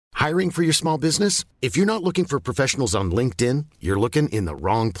Hiring for your small business? If you're not looking for professionals on LinkedIn, you're looking in the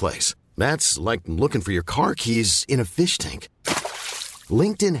wrong place. That's like looking for your car keys in a fish tank.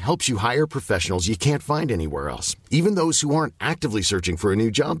 LinkedIn helps you hire professionals you can't find anywhere else, even those who aren't actively searching for a new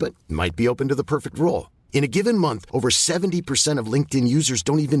job but might be open to the perfect role. In a given month, over 70% of LinkedIn users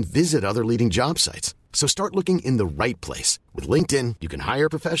don't even visit other leading job sites. So start looking in the right place. With LinkedIn, you can hire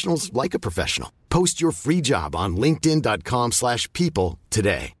professionals like a professional. Post your free job on linkedin.com/people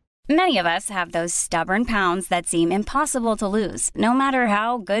today. Many of us have those stubborn pounds that seem impossible to lose, no matter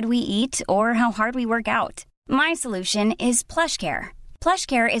how good we eat or how hard we work out. My solution is PlushCare.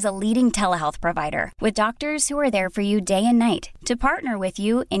 PlushCare is a leading telehealth provider with doctors who are there for you day and night to partner with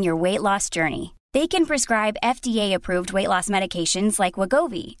you in your weight loss journey. They can prescribe FDA-approved weight loss medications like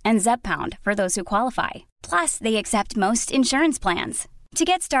Wegovy and Zepbound for those who qualify. Plus, they accept most insurance plans. To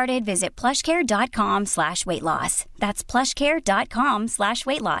get started, visit plushcare.com/weightloss. That's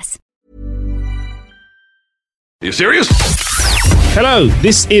plushcare.com/weightloss. Are you serious? Hello,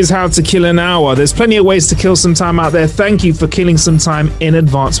 this is How to Kill an Hour. There's plenty of ways to kill some time out there. Thank you for killing some time in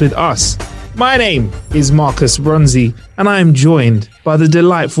advance with us. My name is Marcus Bronzy, and I am joined by the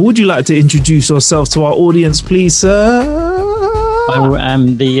delightful. Would you like to introduce yourself to our audience, please, sir? I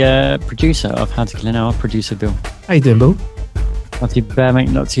am the producer of How to Kill an Hour, producer Bill. How you doing, Bill? Not too bad,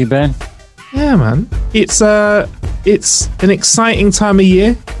 mate. Not too bad. Yeah, man. It's an exciting time of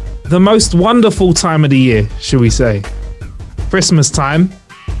year. The most wonderful time of the year, should we say. Christmas time.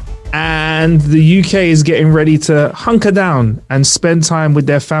 And the UK is getting ready to hunker down and spend time with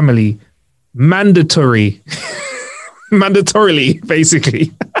their family. Mandatorily,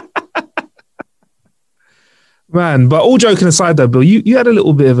 basically. Man, but all joking aside though, Bill, you had a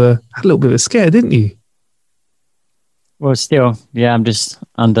little bit of a scare, didn't you? Well, still, yeah, I'm just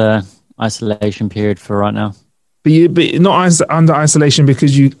under isolation period for right now. But not under isolation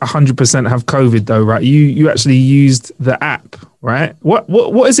because you 100% have COVID though, right? You actually used the app, right?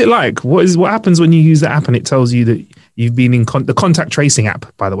 What is it like? What happens when you use the app and it tells you that you've been in the contact tracing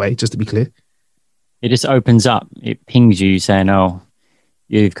app, by the way, just to be clear? It just opens up. It pings you saying, "Oh,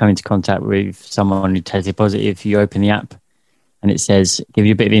 you've come into contact with someone who tested positive." You open the app, and it says, "Give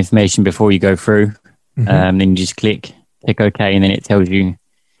you a bit of information before you go through." Then you just click OK, and then it tells you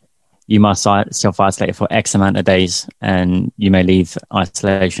you must self-isolate for X amount of days, and you may leave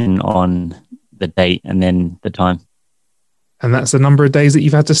isolation on the date and then the time. And that's the number of days that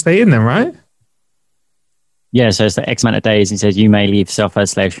you've had to stay in then, right? Yeah, so it's the X amount of days. It says you may leave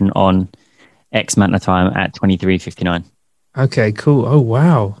self-isolation on X amount of time at 23:59. Okay, cool. Oh,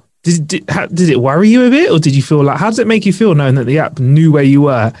 wow. Did it worry you a bit, or did you feel like, how does it make you feel knowing that the app knew where you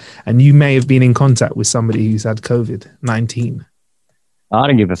were and you may have been in contact with somebody who's had COVID-19? I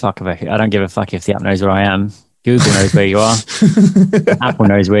don't give a fuck if the app knows where I am. Google knows where you are. Apple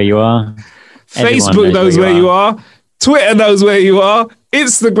knows where you are. Facebook knows where you are. Twitter knows where you are.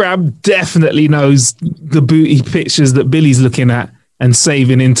 Instagram definitely knows the booty pictures that Billy's looking at and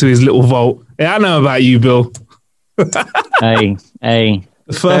saving into his little vault. Yeah, I know about you, Bill. Hey.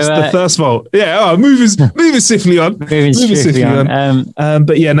 The first vault. Yeah, moving swiftly on. Moving swiftly on.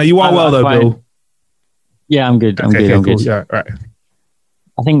 But yeah, no, you are well though, Bill. Yeah, I'm good. I'm cool. good. Yeah, right.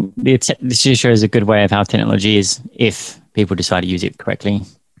 I think this just shows a good way of how technology is if people decide to use it correctly.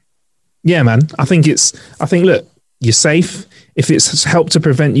 Yeah, man. I think look, you're safe. If it's helped to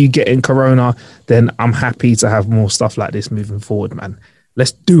prevent you getting corona, then I'm happy to have more stuff like this moving forward, man.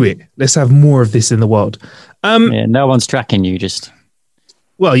 Let's do it. Let's have more of this in the world. Yeah, no one's tracking you.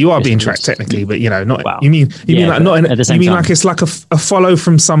 Well, you are being tracked technically, but not. Wow. You mean like not? You mean like it's like a follow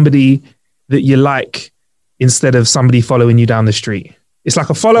from somebody that you like instead of somebody following you down the street. It's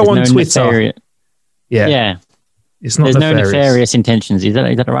like a follow on Twitter. Yeah. It's not. There's no nefarious intentions. Is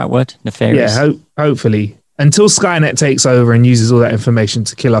that the right word? Nefarious. Yeah. Hopefully, until Skynet takes over and uses all that information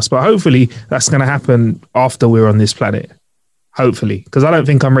to kill us. But hopefully, that's going to happen after we're on this planet. Hopefully, because I don't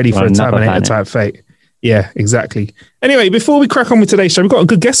think I'm ready for a Terminator type fate. Yeah, exactly. Anyway, before we crack on with today's show, we've got a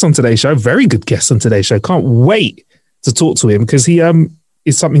good guest on today's show. Very good guest on today's show. Can't wait to talk to him because he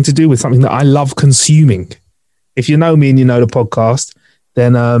is something to do with something that I love consuming. If you know me and you know the podcast,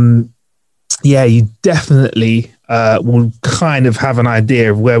 then you definitely will kind of have an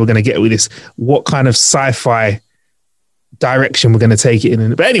idea of where we're going to get with this, what kind of sci-fi direction we're going to take it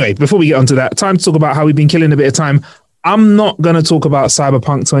in. But anyway, before we get onto that, time to talk about how we've been killing a bit of time. I'm not going to talk about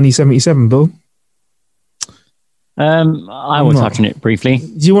Cyberpunk 2077, Bill. I will touch on it briefly.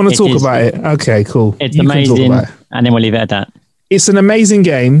 Do you want to talk about it? Okay, cool. It's amazing, and then we'll leave it at that. It's an amazing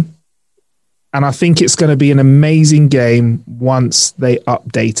game, and I think it's going to be an amazing game once they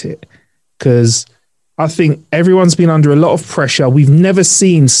update it. Because I think everyone's been under a lot of pressure. We've never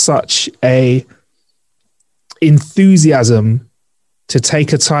seen such a enthusiasm to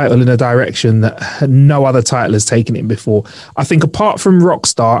take a title in a direction that no other title has taken it before. I think apart from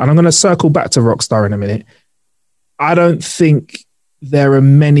Rockstar, and I'm going to circle back to Rockstar in a minute, I don't think there are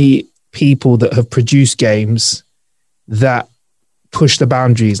many people that have produced games that push the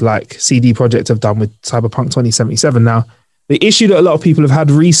boundaries like CD Projekt have done with Cyberpunk 2077. Now, the issue that a lot of people have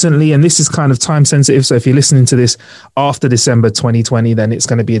had recently, and this is kind of time sensitive, so if you're listening to this after December 2020, then it's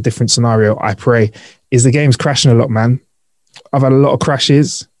going to be a different scenario, I pray, is the game's crashing a lot, man. I've had a lot of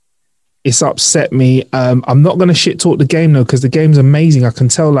crashes. It's upset me. I'm not going to shit talk the game though, because the game's amazing. I can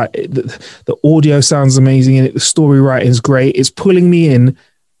tell like the audio sounds amazing in it. The story writing is great. It's pulling me in.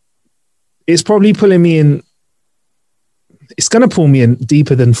 It's probably pulling me in. It's going to pull me in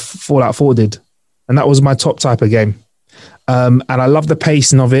deeper than Fallout 4 did. And that was my top type of game. And I love the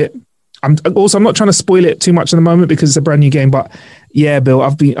pacing of it. I'm not trying to spoil it too much at the moment because it's a brand new game, but yeah, Bill,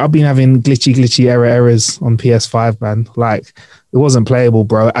 I've been having glitchy errors on PS5, man. Like it wasn't playable,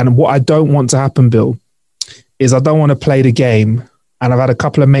 bro. And what I don't want to happen, Bill, is I don't want to play the game. And I've had a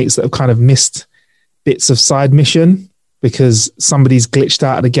couple of mates that have kind of missed bits of side mission because somebody's glitched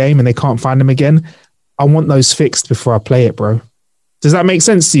out of the game and they can't find them again. I want those fixed before I play it, bro. Does that make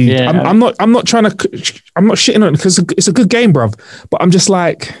sense to you? Yeah. I'm not shitting on it because it's a good game, bro. But I'm just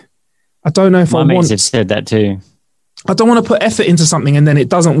like, I don't know if my mates have said that too. I don't want to put effort into something and then it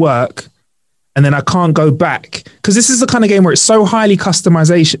doesn't work and then I can't go back. Because this is the kind of game where it's so highly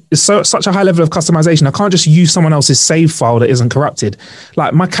customization. It's such a high level of customization. I can't just use someone else's save file that isn't corrupted.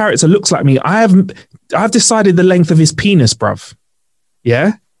 Like my character looks like me. I've decided the length of his penis, bruv.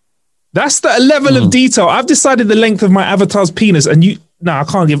 Yeah? That's the level of detail. I've decided the length of my avatar's penis and I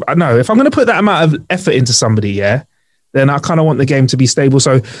can't give, no, if I'm going to put that amount of effort into somebody, yeah, then I kind of want the game to be stable.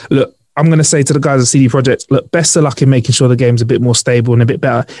 So look, I'm going to say to the guys at CD Projekt, look, best of luck in making sure the game's a bit more stable and a bit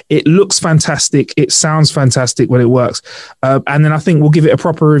better. It looks fantastic. It sounds fantastic when it works. And then I think we'll give it a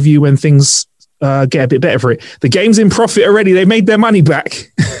proper review when things get a bit better for it. The game's in profit already. They made their money back,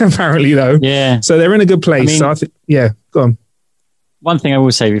 apparently, though. Yeah. So they're in a good place. I mean, so I think, yeah, go on. One thing I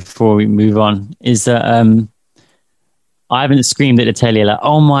will say before we move on is that I haven't screamed at the telly like,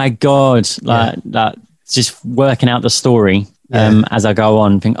 oh my God, like just working out the story. As I go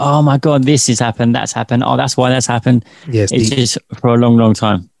on, think, oh my God, this has happened, that's happened. Oh, that's why that's happened. Yes, it's just for a long, long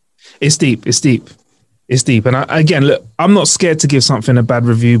time. It's deep. And again, look, I'm not scared to give something a bad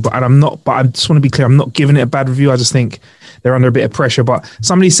review, but I just want to be clear. I'm not giving it a bad review. I just think they're under a bit of pressure. But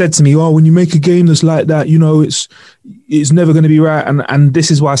somebody said to me, oh, when you make a game that's like that, it's never going to be right. And this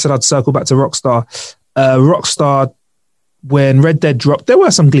is why I said I'd circle back to Rockstar. Rockstar, when Red Dead dropped, there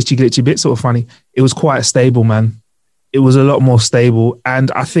were some glitchy bits, sort of funny. It was quite stable, man. It was a lot more stable.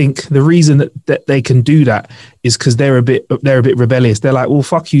 And I think the reason that they can do that is because they're a bit rebellious. They're like, well,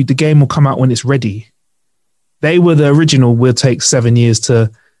 fuck you. The game will come out when it's ready. They were the original, we'll take 7 years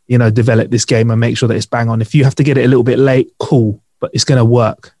to, develop this game and make sure that it's bang on. If you have to get it a little bit late, cool, but it's going to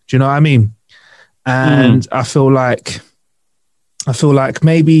work. Do you know what I mean? And I feel like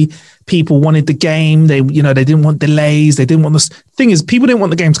maybe people wanted the game. They didn't want delays. They didn't want the thing is people didn't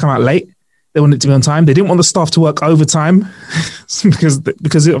want the game to come out late. They wanted it to be on time. They didn't want the staff to work overtime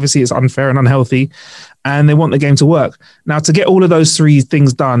because obviously it's unfair and unhealthy, and they want the game to work. Now, to get all of those three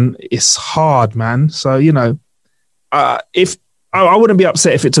things done, it's hard, man. So, if I wouldn't be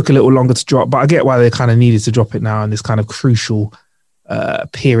upset if it took a little longer to drop, but I get why they kind of needed to drop it now in this kind of crucial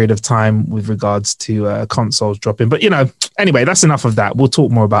period of time with regards to consoles dropping. But, anyway, that's enough of that. We'll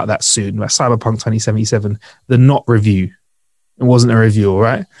talk more about that soon. About Cyberpunk 2077, the not review. It wasn't a review, all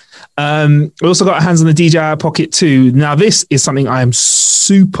right? We also got our hands on the DJI Pocket 2. Now, this is something I am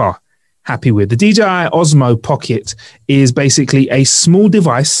super happy with. The DJI Osmo Pocket is basically a small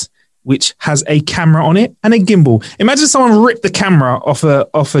device which has a camera on it and a gimbal. Imagine someone ripped the camera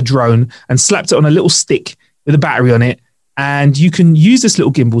off a drone and slapped it on a little stick with a battery on it, and you can use this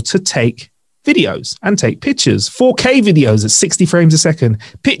little gimbal to take videos and take pictures, 4K videos at 60 frames a second,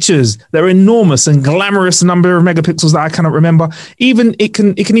 pictures that are enormous and glamorous number of megapixels that I cannot remember. Even it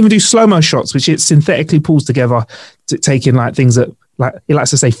can even do slow-mo shots, which it synthetically pulls together to take in like things that like it likes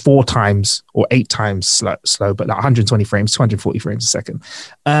to say 4 times or 8 times slow, but like 120 frames, 240 frames a second.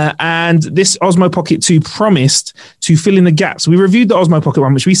 And this Osmo Pocket 2 promised to fill in the gaps. We reviewed the Osmo Pocket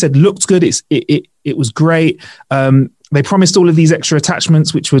 1, which we said looked good. It was great. They promised all of these extra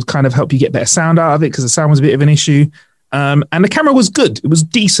attachments, which would kind of help you get better sound out of it because the sound was a bit of an issue. And the camera was good. It was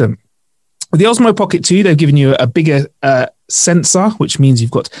decent. With the Osmo Pocket 2, they've given you a bigger sensor, which means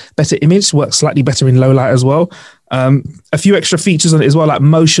you've got better image, works slightly better in low light as well. A few extra features on it as well, like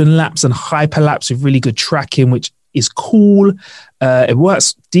motion lapse and hyperlapse with really good tracking, which is cool. It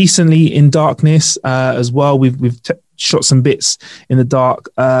works decently in darkness as well. We've shot some bits in the dark,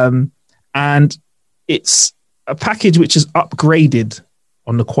 and it's a package which is upgraded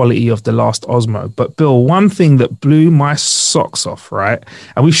on the quality of the last Osmo. But Bill, one thing that blew my socks off, right?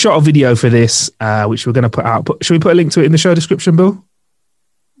 And we've shot a video for this, which we're going to put out. Should we put a link to it in the show description, Bill?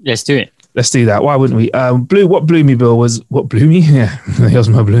 Let's do it. Let's do that. Why wouldn't we? What blew me, Bill, was what blew me? Yeah, the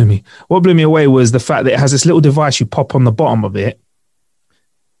Osmo blew me. What blew me away was the fact that it has this little device you pop on the bottom of it,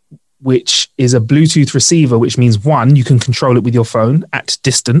 which is a Bluetooth receiver, which means one, you can control it with your phone at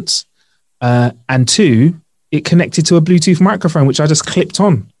distance, and two, it connected to a Bluetooth microphone, which I just clipped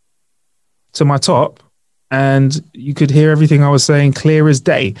on to my top, and you could hear everything I was saying clear as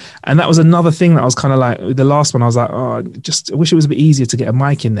day. And that was another thing that I was kind of like, the last one, I was like, oh, I wish it was a bit easier to get a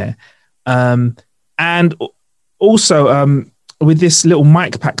mic in there. And also, with this little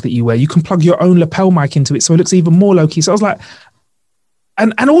mic pack that you wear, you can plug your own lapel mic into it, so it looks even more low key. So I was like,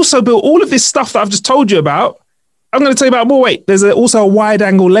 and also, Bill, all of this stuff that I've just told you about, I'm going to tell you about more. Wait, there's also a wide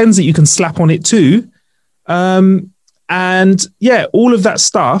angle lens that you can slap on it too. And yeah, all of that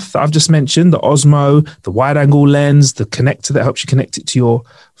stuff that I've just mentioned, the Osmo, the wide angle lens, the connector that helps you connect it to your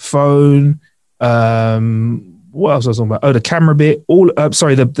phone. What else was I talking about? Oh, the camera bit,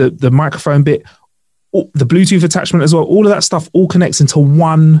 the microphone bit, the Bluetooth attachment as well. All of that stuff all connects into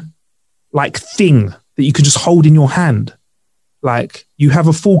one like thing that you can just hold in your hand. Like you have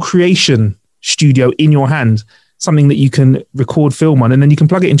a full creation studio in your hand, something that you can record film on, and then you can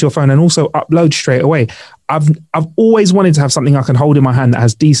plug it into your phone and also upload straight away. I've always wanted to have something I can hold in my hand that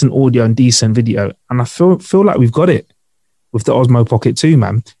has decent audio and decent video, and I feel like we've got it with the Osmo Pocket 2,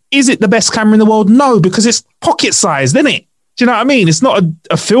 man. Is it the best camera in the world? No, because it's pocket sized, isn't it? Do you know what I mean? It's not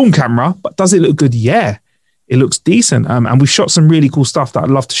a film camera, but does it look good? Yeah, it looks decent. And we've shot some really cool stuff that I'd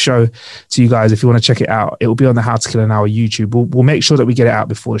love to show to you guys if you want to check it out. It will be on the How to Kill an Hour YouTube. We'll make sure that we get it out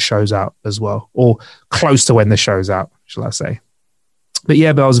before the show's out as well, or close to when the show's out, shall I say. But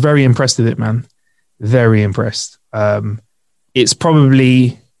yeah, but I was very impressed with it, man. Very impressed. It's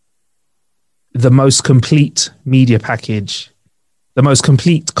probably the most complete media package, the most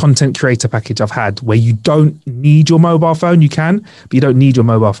complete content creator package I've had, where you don't need your mobile phone. You can, but you don't need your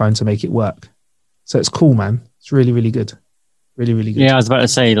mobile phone to make it work. So it's cool, man. It's really, really good. Really, really good. Yeah, I was about to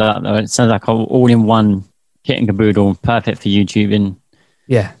say, like, it sounds like all-in-one kit and caboodle, perfect for YouTubing.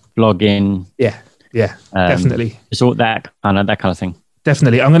 Yeah. Blogging. Yeah, definitely. Just all that kind of thing.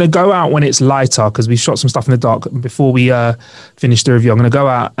 Definitely. I'm going to go out when it's lighter because we shot some stuff in the dark before we finish the review. I'm going to go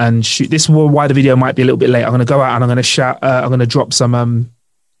out and shoot. This is why the video might be a little bit late. I'm going to go out and I'm going to shout. I'm going to drop some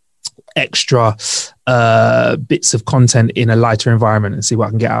extra bits of content in a lighter environment and see what I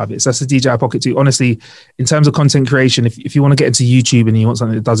can get out of it. So that's the DJI Pocket 2. Honestly, in terms of content creation, if you want to get into YouTube and you want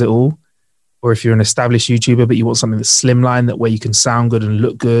something that does it all, or if you're an established YouTuber but you want something that's slimline, that where you can sound good and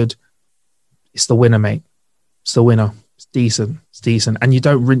look good, it's the winner, mate. It's the winner. It's decent. And you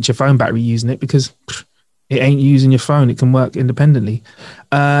don't rinse your phone battery using it because it ain't using your phone. It can work independently.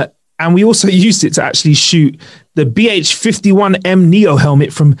 And we also used it to actually shoot the BH51M Neo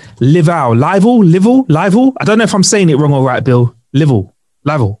helmet from Livell. I don't know if I'm saying it wrong or right, Bill. Livell.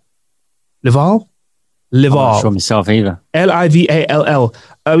 I'm not sure myself either. Livall.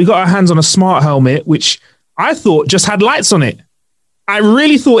 We got our hands on a smart helmet, which I thought just had lights on it. I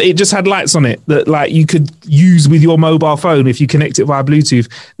really thought it just had lights on it that like you could use with your mobile phone if you connect it via Bluetooth.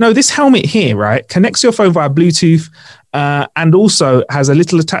 No, this helmet here, right, connects your phone via Bluetooth and also has a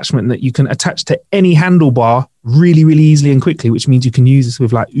little attachment that you can attach to any handlebar really, really easily and quickly, which means you can use this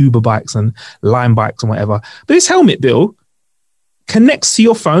with like Uber bikes and Lime bikes and whatever. But this helmet, Bill, connects to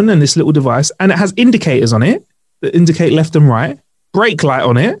your phone and this little device, and it has indicators on it that indicate left and right, brake light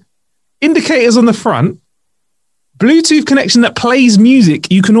on it, indicators on the front, Bluetooth connection that plays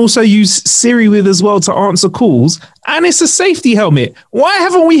music. You can also use Siri with as well to answer calls. And it's a safety helmet. Why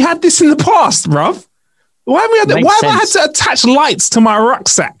haven't we had this in the past, bruv? Why haven't we had that? Why have I had to attach lights to my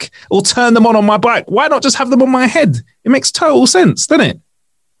rucksack or turn them on my bike? Why not just have them on my head? It makes total sense, doesn't it?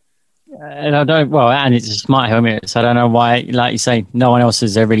 And and it's a smart helmet, so I don't know why, like you say, no one else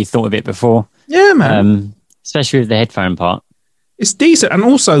has ever really thought of it before. Yeah, man. Especially with the headphone part. It's decent. And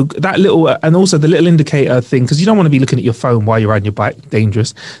also the little indicator thing, because you don't want to be looking at your phone while you're riding your bike,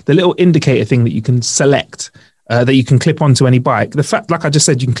 dangerous. The little indicator thing that you can select, that you can clip onto any bike. The fact, like I just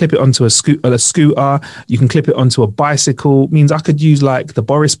said, you can clip it onto a scooter, you can clip it onto a bicycle, means I could use like the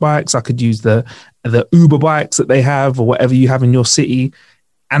Boris bikes, I could use the Uber bikes that they have or whatever you have in your city.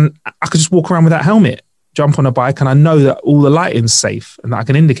 And I could just walk around with that helmet, jump on a bike, and I know that all the lighting's safe and that I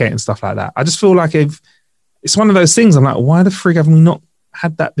can indicate and stuff like that. I just feel like it's one of those things. I'm like, why the frig have we not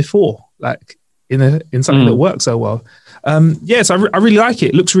had that before? Like in something that works so well. So I really like it.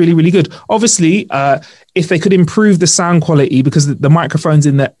 It looks really, really good. Obviously, if they could improve the sound quality, because the microphones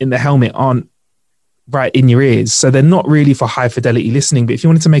in the helmet aren't right in your ears, so they're not really for high fidelity listening. But if you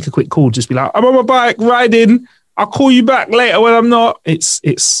wanted to make a quick call, just be like, I'm on my bike riding. I'll call you back later when I'm not.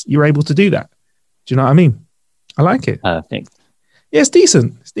 It's you're able to do that. Do you know what I mean? I like it. Perfect. Yeah, it's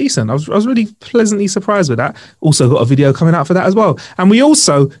decent. It's decent. I was really pleasantly surprised with that. Also got a video coming out for that as well. And we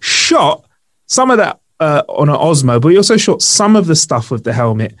also shot some of that on an Osmo, but we also shot some of the stuff with the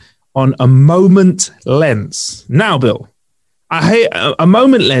helmet on a Moment lens. Now, Bill, a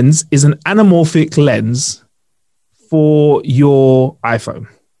Moment lens is an anamorphic lens for your iPhone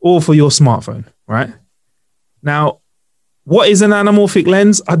or for your smartphone, right? Now, what is an anamorphic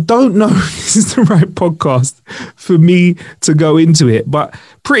lens? I don't know if this is the right podcast for me to go into it, but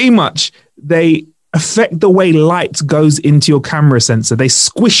pretty much they affect the way light goes into your camera sensor. They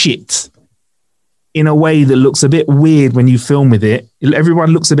squish it in a way that looks a bit weird when you film with it.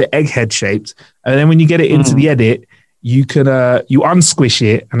 Everyone looks a bit egghead shaped. And then when you get it into the edit, you can you unsquish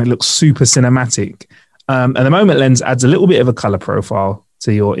it and it looks super cinematic. And the Moment lens adds a little bit of a color profile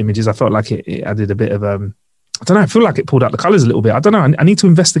to your images. I felt like it added a bit of I don't know. I feel like it pulled out the colors a little bit. I don't know. I need to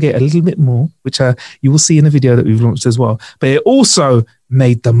investigate a little bit more, which you will see in the video that we've launched as well. But it also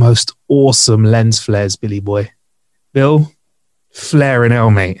made the most awesome lens flares, Billy boy. Bill, flaring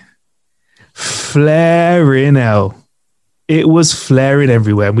hell, mate. Flaring hell. It was flaring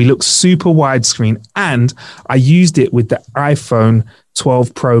everywhere. We looked super widescreen, and I used it with the iPhone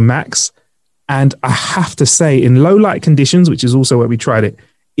 12 Pro Max. And I have to say, in low light conditions, which is also where we tried it,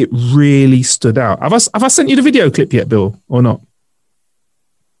 it really stood out. Have I sent you the video clip yet, Bill, or not?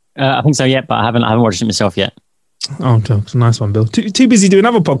 I think so, yeah, but I haven't watched it myself yet. Oh, it's a nice one, Bill. Too busy doing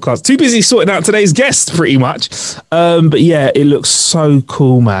other podcasts. Too busy sorting out today's guest, pretty much. But yeah, it looks so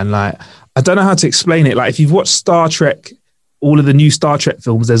cool, man. Like, I don't know how to explain it. Like, if you've watched Star Trek, all of the new Star Trek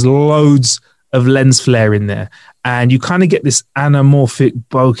films, there's loads of lens flare in there, and you kind of get this anamorphic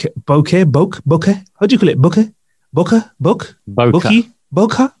bokeh. How do you call it?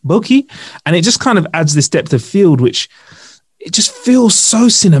 Bokeh, and it just kind of adds this depth of field, which it just feels so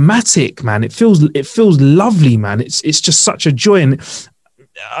cinematic, man. It feels lovely, man. It's just such a joy, and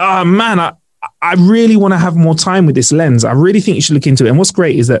man, I really want to have more time with this lens. I really think you should look into it. And what's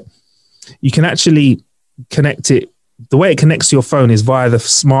great is that you can actually connect it. The way it connects to your phone is via the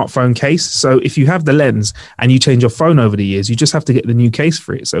smartphone case. So if you have the lens and you change your phone over the years, you just have to get the new case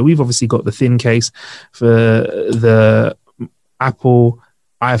for it. So we've obviously got the thin case for the Apple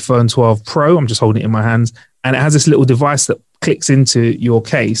iPhone 12 Pro. I'm just holding it in my hands, and it has this little device that clicks into your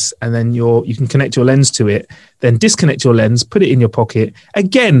case, and then you can connect your lens to it, then disconnect your lens, put it in your pocket.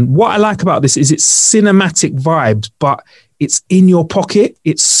 Again, what I like about this is it's cinematic vibes, but it's in your pocket.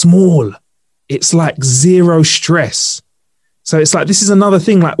 It's small. It's like zero stress. So it's like, this is another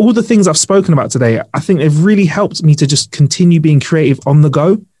thing, like all the things I've spoken about today, I think they've really helped me to just continue being creative on the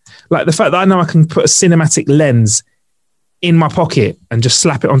go. Like the fact that I know I can put a cinematic lens in my pocket and just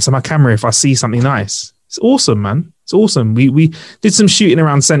slap it onto my camera if I see something nice. It's awesome, man. It's awesome. We did some shooting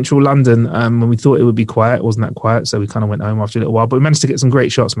around central London when we thought it would be quiet. It wasn't that quiet, so we kind of went home after a little while, but we managed to get some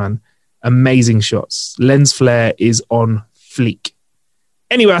great shots, man. Amazing shots. Lens flare is on fleek.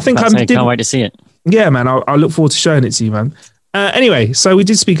 Anyway, I think I can't wait to see it. Yeah, man. I'll look forward to showing it to you, man. Anyway, so we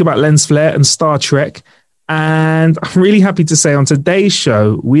did speak about lens flare and Star Trek, and I'm really happy to say on today's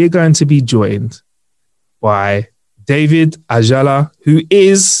show, we are going to be joined by David Ajala, who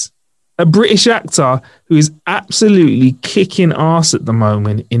is a British actor who is absolutely kicking ass at the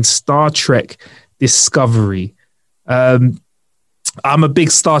moment in Star Trek Discovery. I'm a big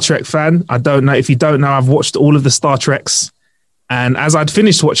Star Trek fan. I don't know if you don't know, I've watched all of the Star Treks. And as I'd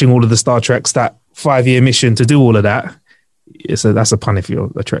finished watching all of the Star Treks, that 5-year mission to do all of that, so that's a pun if you're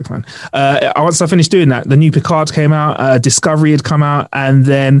a Trek fan. Once I finished doing that, the new Picard came out, Discovery had come out, and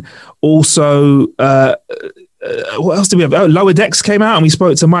then also, what else did we have? Oh, Lower Decks came out, and we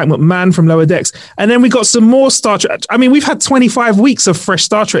spoke to Mike McMahon from Lower Decks. And then we got some more Star Trek. I mean, we've had 25 weeks of fresh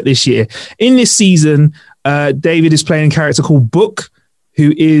Star Trek this year. In this season, David is playing a character called Book,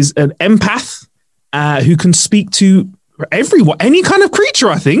 who is an empath who can speak to everyone, any kind of creature,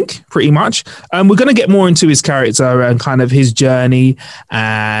 I think, pretty much. We're going to get more into his character and kind of his journey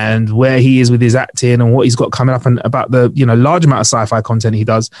and where he is with his acting and what he's got coming up and about the large amount of sci-fi content he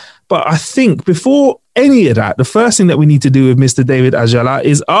does. But I think before any of that, the first thing that we need to do with Mr. David Ajala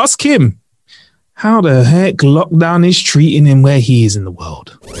is ask him how the heck lockdown is treating him where he is in the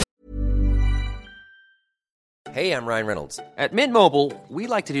world. Hey, I'm Ryan Reynolds. At Mint Mobile, we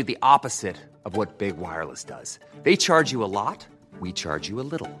like to do the opposite of what Big Wireless does. They charge you a lot, we charge you a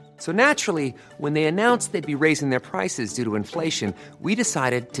little. So naturally, when they announced they'd be raising their prices due to inflation, we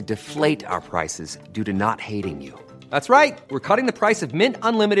decided to deflate our prices due to not hating you. That's right. We're cutting the price of Mint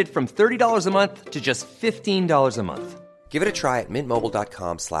Unlimited from $30 a month to just $15 a month. Give it a try at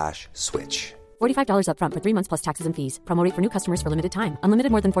mintmobile.com/switch. $45 up front for 3 months plus taxes and fees. Promo rate for new customers for limited time.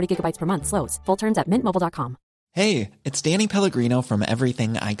 Unlimited more than 40 gigabytes per month. Slows full terms at mintmobile.com. Hey, it's Danny Pellegrino from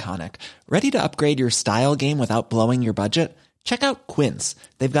Everything Iconic. Ready to upgrade your style game without blowing your budget? Check out Quince.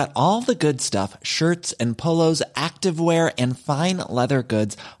 They've got all the good stuff, shirts and polos, activewear, and fine leather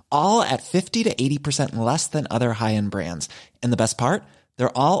goods, all at 50 to 80% less than other high-end brands. And the best part?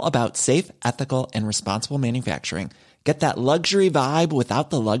 They're all about safe, ethical, and responsible manufacturing. Get that luxury vibe without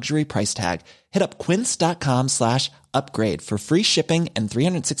the luxury price tag. Hit up quince.com/upgrade for free shipping and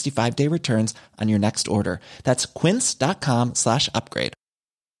 365-day returns on your next order. That's quince.com/upgrade.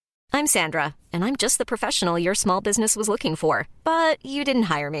 I'm Sandra, and I'm just the professional your small business was looking for. But you didn't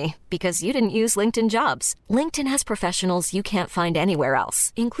hire me because you didn't use LinkedIn Jobs. LinkedIn has professionals you can't find anywhere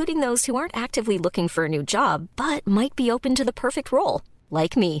else, including those who aren't actively looking for a new job, but might be open to the perfect role,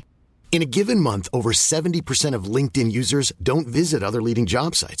 like me. In a given month, over 70% of LinkedIn users don't visit other leading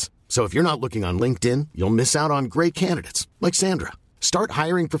job sites. So if you're not looking on LinkedIn, you'll miss out on great candidates like Sandra. Start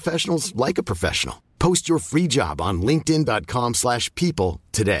hiring professionals like a professional. Post your free job on linkedin.com/people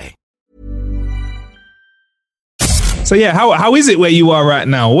today. So yeah, how is it where you are right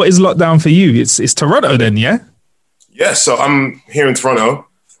now? What is lockdown for you? It's Toronto then, yeah? Yeah, so I'm here in Toronto,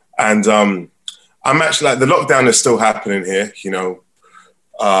 and I'm actually like the lockdown is still happening here. You know,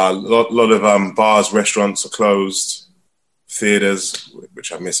 a lot of bars, restaurants are closed, theaters,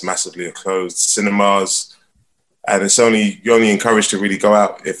 which I miss massively, are closed, cinemas, and you're only encouraged to really go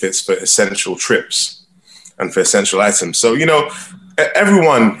out if it's for essential trips and for essential items. So you know,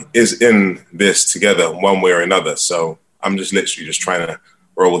 everyone is in this together one way or another. So I'm just literally just trying to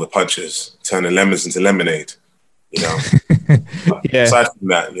roll the punches, turning lemons into lemonade. You know. Yeah. Aside from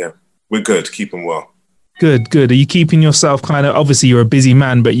that, yeah, we're good, keeping well. Good. Are you keeping yourself kind of, obviously you're a busy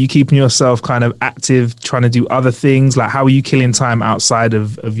man, but you keeping yourself kind of active, trying to do other things? Like how are you killing time outside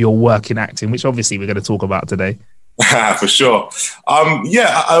of your work in acting, which obviously we're going to talk about today? For sure.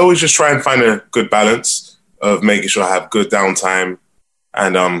 Yeah, I always just try and find a good balance of making sure I have good downtime.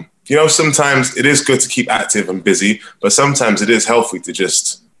 And, you know, sometimes it is good to keep active and busy, but sometimes it is healthy to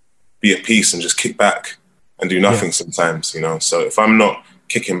just be at peace and just kick back and do nothing sometimes, you know. So if I'm not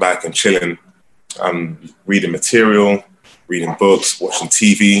kicking back and chilling, reading material, reading books, watching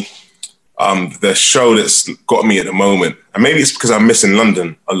TV. The show that's got me at the moment, and maybe it's because I'm missing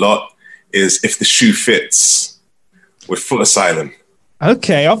London a lot, is If the Shoe Fits with Full Asylum.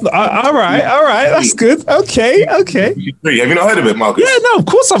 Okay, all right, that's good. Okay. Have you not heard of it, Marcus? Yeah, no, of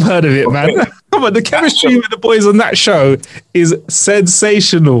course I've heard of it, man. Come on, the chemistry with the boys on that show is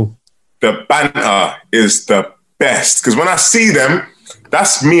sensational. The banter is the best, because when I see them,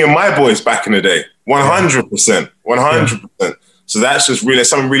 that's me and my boys back in the day. 100%. So that's just really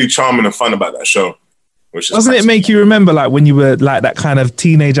something really charming and fun about that show. Doesn't it make you remember like when you were like that kind of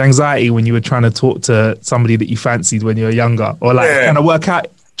teenage anxiety when you were trying to talk to somebody that you fancied when you were younger, or like trying to work out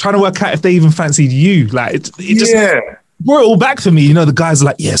if they even fancied you? Like it just brought it all back for me. You know, the guys are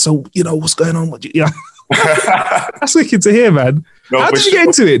like, yeah, so you know what's going on? That's wicked to hear, man. How did you get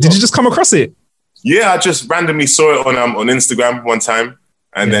into it? Did you just come across it? Yeah, I just randomly saw it on Instagram one time,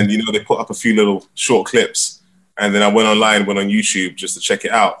 and then you know they put up a few little short clips, and then I went on YouTube just to check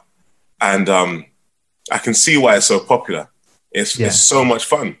it out, and I can see why it's so popular. It's so much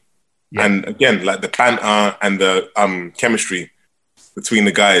fun, and again, like the banter and the chemistry between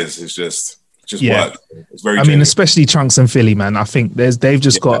the guys is just work. It's very. I mean, especially Chunks and Philly, man. I think they've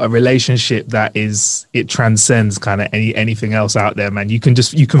just got a relationship that it transcends kind of anything else out there, man. You can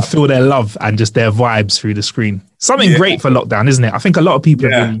feel their love and just their vibes through the screen. Something great for lockdown, isn't it? I think a lot of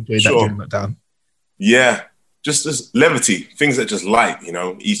people have really enjoyed that during lockdown. Yeah, just levity, things that just light, you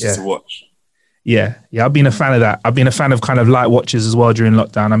know, easy to watch. Yeah, I've been a fan of that. I've been a fan of kind of light watches as well during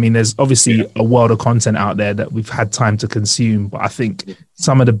lockdown. I mean, there's obviously a world of content out there that we've had time to consume, but I think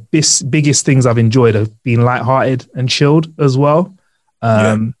some of the biggest things I've enjoyed have been lighthearted and chilled as well.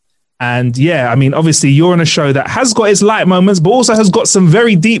 And I mean, obviously you're on a show that has got its light moments, but also has got some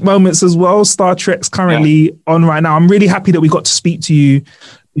very deep moments as well. Star Trek's currently on right now. I'm really happy that we got to speak to you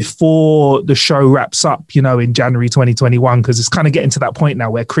before the show wraps up, you know, in January 2021, because it's kind of getting to that point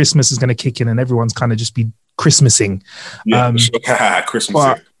now where Christmas is going to kick in and everyone's kind of just be Christmasing.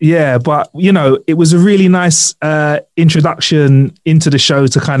 Christmasing. But you know, it was a really nice introduction into the show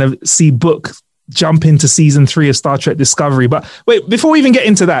to kind of see Book jump into season 3 of Star Trek Discovery. But wait, before we even get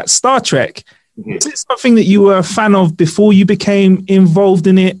into that, Star Trek, is it something that you were a fan of before you became involved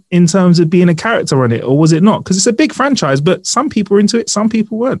in it in terms of being a character on it, or was it not? Because it's a big franchise, but some people were into it, some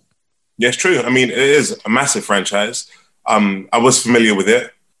people weren't. Yeah, it's true. I mean, it is a massive franchise. I was familiar with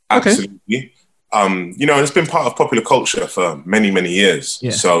it. Absolutely. Okay. It's been part of popular culture for many, many years.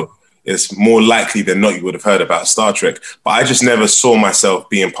 Yeah. So it's more likely than not you would have heard about Star Trek. But I just never saw myself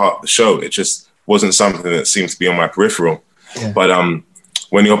being part of the show. It just wasn't something that seemed to be on my peripheral. Yeah. But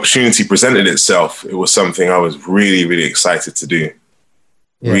when the opportunity presented itself, it was something I was really, really excited to do.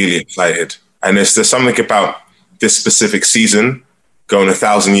 Yeah. Really excited. And there's something about this specific season going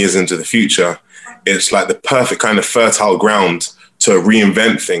 1,000 years into the future. It's like the perfect kind of fertile ground to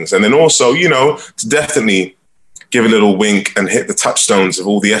reinvent things. And then also, to definitely give a little wink and hit the touchstones of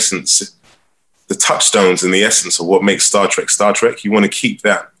all the essence, the touchstones and the essence of what makes Star Trek Star Trek. You want to keep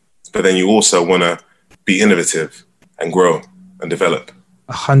that, but then you also want to be innovative and grow and develop.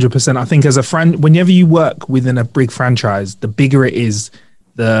 100%. I think as a friend, whenever you work within a big franchise, the bigger it is,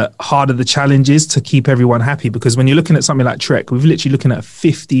 the harder the challenge is to keep everyone happy. Because when you're looking at something like Trek, we're literally looking at a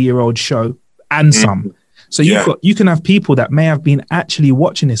 50-year-old show and some. So you can have people that may have been actually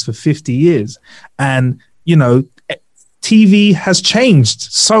watching this for 50 years. And, TV has changed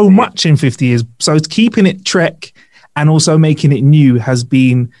so much in 50 years. So keeping it Trek and also making it new has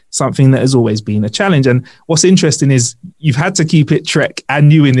been something that has always been a challenge. And what's interesting is you've had to keep it Trek and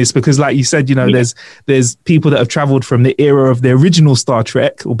new in this because, like you said, there's people that have traveled from the era of the original Star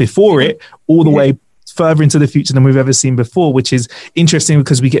Trek or before it all the way further into the future than we've ever seen before, which is interesting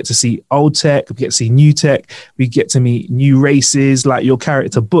because we get to see old tech, we get to see new tech, we get to meet new races, like your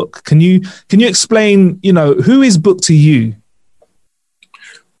character Book. Can you explain, who is Book to you?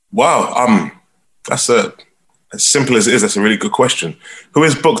 Wow, that's as simple as it is. That's a really good question. Who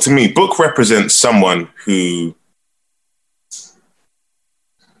is Book to me? Book represents someone who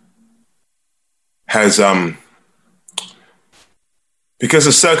has, because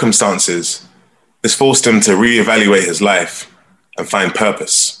of circumstances, it's forced him to reevaluate his life and find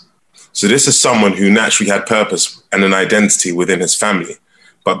purpose. So this is someone who naturally had purpose and an identity within his family.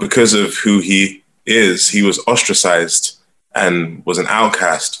 But because of who he is, he was ostracized and was an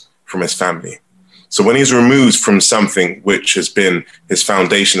outcast from his family. So when he's removed from something which has been his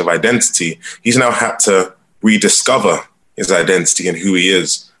foundation of identity, he's now had to rediscover his identity and who he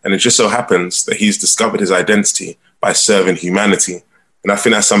is. And it just so happens that he's discovered his identity by serving humanity. And I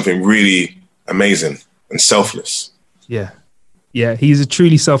think that's something really amazing and selfless. Yeah, he's a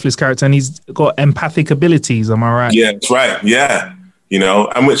truly selfless character and he's got empathic abilities. Am I right? Yeah, that's right. Yeah,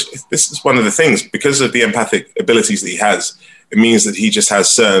 and which this is one of the things, because of the empathic abilities that he has, it means that he just has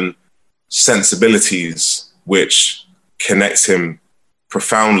certain sensibilities which connects him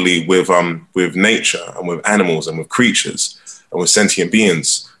profoundly with nature and with animals and with creatures and with sentient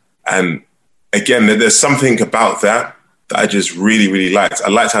beings. And again, there's something about that I just really, really liked. I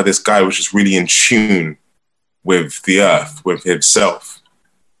liked how this guy was just really in tune with the earth, with himself.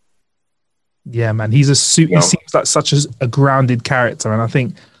 Yeah, man. He seems like such a grounded character. And I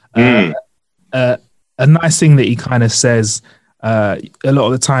think a nice thing that he kind of says a lot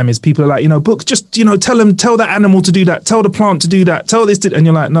of the time is people are like, Book, just, tell that animal to do that. Tell the plant to do that. Tell this to, and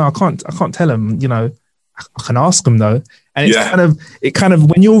you're like, no, I can't tell him, I can ask him though. And it's kind of,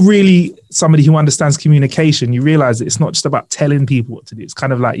 when you're really somebody who understands communication, you realize that it's not just about telling people what to do. It's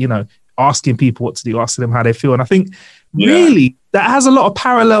kind of like, asking people what to do, asking them how they feel. And I think really that has a lot of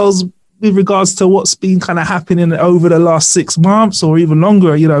parallels with regards to what's been kind of happening over the last 6 months or even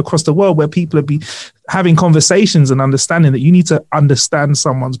longer, across the world, where people have been having conversations and understanding that you need to understand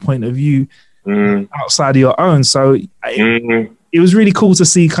someone's point of view outside of your own. So it was really cool to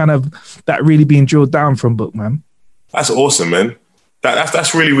see kind of that really being drilled down from Book, man. That's awesome, man.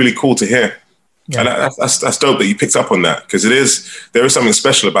 That's really, really cool to hear. Yeah. And that's dope that you picked up on that, because there is something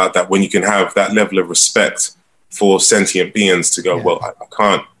special about that when you can have that level of respect for sentient beings to go, well, I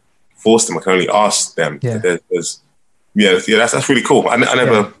can't force them. I can only ask them. Yeah. That's really cool. I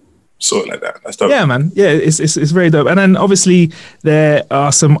never saw it like that. That's dope. Yeah, man. Yeah, it's very dope. And then obviously there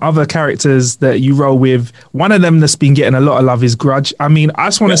are some other characters that you roll with. One of them that's been getting a lot of love is Grudge. I mean, I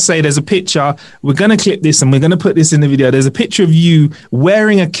just want to say there's a picture. We're going to clip this and we're going to put this in the video. There's a picture of you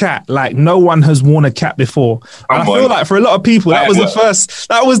wearing a cap like no one has worn a cap before. And I feel like for a lot of people, that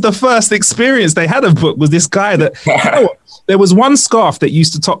was the first experience they had of Book, was this guy that, there was one scarf that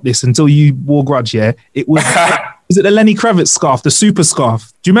used to top this until you wore Grudge, yeah? It was... Was it the Lenny Kravitz scarf, the super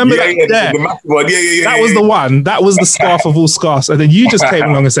scarf? Do you remember that? Yeah. The massive one. That was the one. That was the scarf of all scarves. And then you just came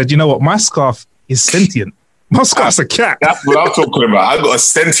along and said, you know what? My scarf is sentient. My scarf's a cat. That's what I'm talking about. I got a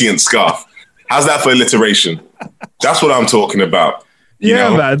sentient scarf. How's that for alliteration? That's what I'm talking about. You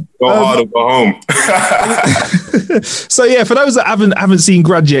know? Man. Go hard or go home. So yeah, for those that haven't seen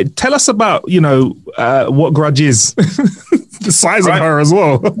Grudge yet, tell us about what Grudge is. The size of her as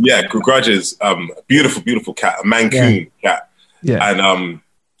well. Yeah, Grudge is a beautiful, beautiful cat, a Mancoon cat. Yeah. And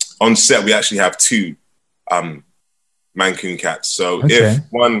on set we actually have 2 Mancoon cats. So if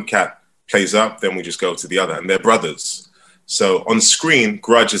one cat plays up, then we just go to the other, and they're brothers. So on screen,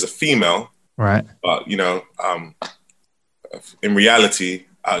 Grudge is a female, right? But in reality,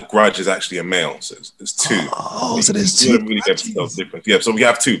 Grudge is actually a male. So there's 2. So there's 2. Really different. Yeah, so we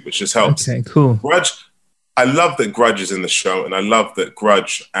have 2, which just helps. Okay, cool. Grudge. I love that Grudge is in the show, and I love that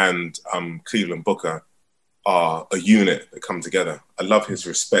Grudge and Cleveland Booker are a unit that come together. I love his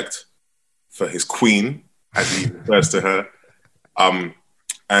respect for his queen, as he refers to her. And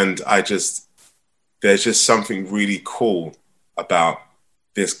there's just something really cool about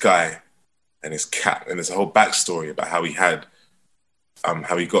this guy and his cat. And there's a whole backstory about how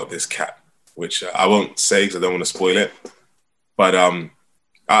he got this cat, which I won't say because I don't want to spoil it. But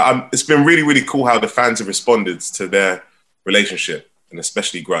it's been really, really cool how the fans have responded to their relationship, and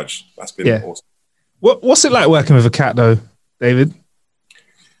especially Grudge. That's been awesome. What's it like working with a cat, though, David?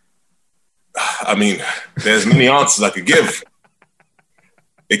 I mean, there's many answers I could give.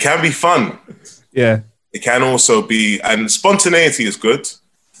 It can be fun. Yeah. It can also be, and spontaneity is good,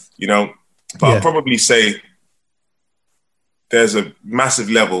 but I'll probably say there's a massive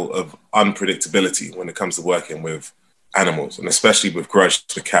level of unpredictability when it comes to working with animals, and especially with Grudge,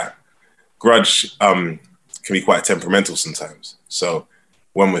 the cat. Grudge can be quite temperamental sometimes. So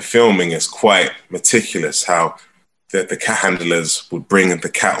when we're filming, it's quite meticulous how the cat handlers would bring the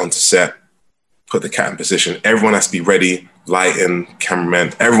cat onto set, put the cat in position. Everyone has to be ready, lighting,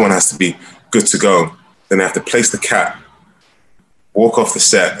 cameraman. Everyone has to be good to go. Then they have to place the cat, walk off the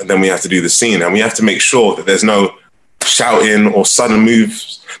set, and then we have to do the scene. And we have to make sure that there's no shouting or sudden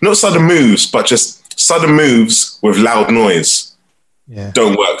moves. Not sudden moves, but just sudden moves with loud noise.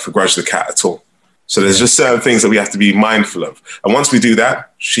 Don't work for Grudge the cat at all. So there's just certain things that we have to be mindful of. And once we do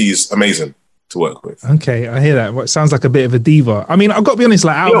that, she's amazing to work with. Okay, I hear that. Well, it sounds like a bit of a diva. I mean, I've got to be honest,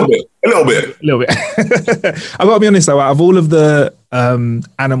 like a little bit. I've got to be honest though, out of all of the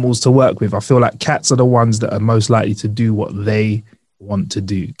animals to work with, I feel like cats are the ones that are most likely to do what they want to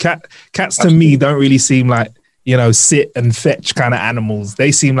do. Cats to me don't really seem like, sit and fetch kind of animals.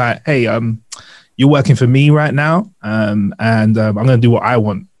 They seem like, hey, you're working for me right now, and I'm going to do what I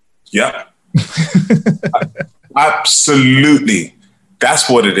want. Yeah. Absolutely. That's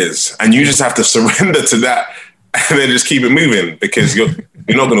what it is. And you just have to surrender to that and then just keep it moving, because you're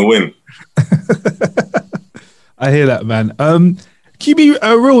not going to win. I hear that, man. Can you be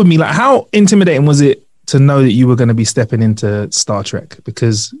real with me? Like, how intimidating was it to know that you were going to be stepping into Star Trek?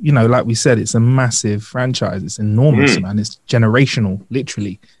 Because, like we said, it's a massive franchise. It's enormous, man. It's generational,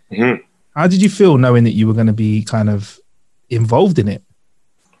 literally. Mm-hmm. How did you feel knowing that you were going to be kind of involved in it?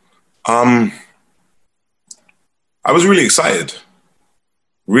 I was really excited.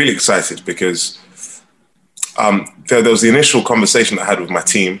 Really excited because there was the initial conversation I had with my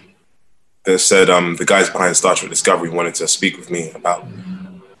team that said the guys behind Star Trek Discovery wanted to speak with me about,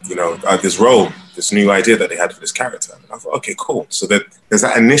 this role, this new idea that they had for this character. And I thought, okay, cool. So there's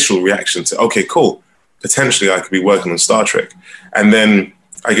that initial reaction to, okay, cool. Potentially I could be working on Star Trek. And then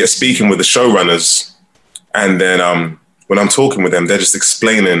I get speaking with the showrunners, and then when I'm talking with them, they're just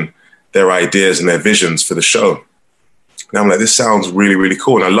explaining their ideas and their visions for the show. And I'm like, this sounds really, really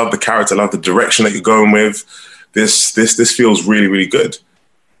cool. And I love the character. I love the direction that you're going with. This feels really, really good.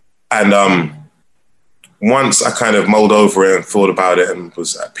 And once I kind of mulled over it and thought about it and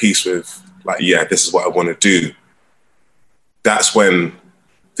was at peace with, like, yeah, this is what I want to do, that's when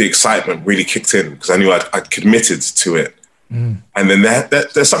the excitement really kicked in, because I knew I'd committed to it. And then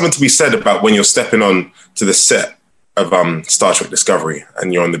there's something to be said about when you're stepping on to the set of Star Trek Discovery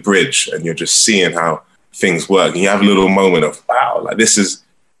and you're on the bridge and you're just seeing how things work, and you have a little moment of, wow, like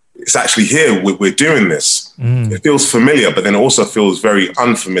it's actually here. We're doing this. It feels familiar, but then it also feels very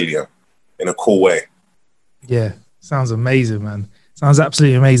unfamiliar in a cool way. Yeah, sounds amazing, man. Sounds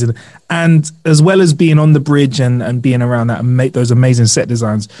absolutely amazing. And as well as being on the bridge and being around that and make those amazing set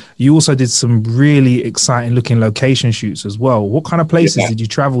designs, you also did some really exciting looking location shoots as well. What kind of places did you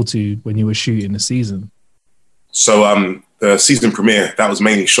travel to when you were shooting the season? So the season premiere, that was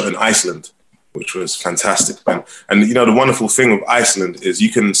mainly shot in Iceland, which was fantastic, man. And the wonderful thing with Iceland is you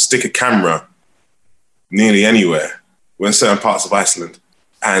can stick a camera nearly anywhere. We're in certain parts of Iceland,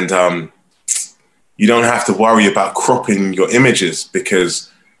 and you don't have to worry about cropping your images,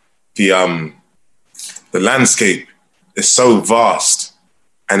 because the landscape is so vast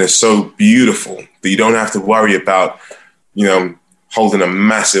and it's so beautiful that you don't have to worry about, holding a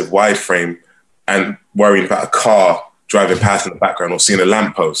massive wide frame and worrying about a car driving past in the background or seeing a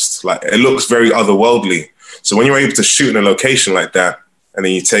lamppost. Like, it looks very otherworldly. So when you're able to shoot in a location like that, and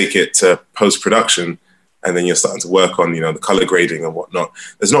then you take it to post-production, and then you're starting to work on, the color grading and whatnot,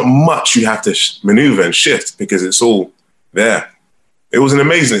 there's not much you have to maneuver and shift because it's all there. It was an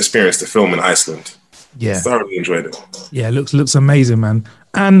amazing experience to film in Iceland. Yeah. Thoroughly enjoyed it. Yeah, it looks amazing, man.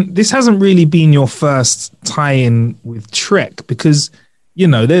 And this hasn't really been your first tie-in with Trek because,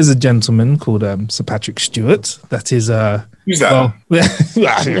 there's a gentleman called Sir Patrick Stewart that is who's that?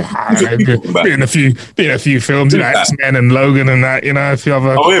 Been a few films, X-Men and Logan and that, a few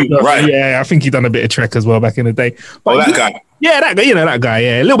other. Oh, him, right? Yeah, I think he done a bit of Trek as well back in the day. But that guy. Yeah, that guy. That guy.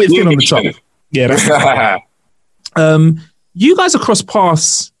 Yeah, a little bit thin on the top. Yeah. That's you guys have crossed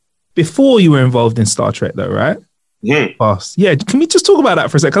paths before you were involved in Star Trek, though, right? Paths. Yeah. Can we just talk about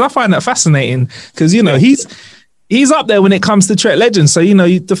that for a second? Because I find that fascinating. Because he's up there when it comes to Trek legends. So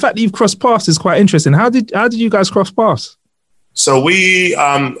the fact that you've crossed paths is quite interesting. How did you guys cross paths? So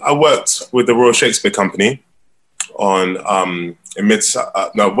I worked with the Royal Shakespeare Company on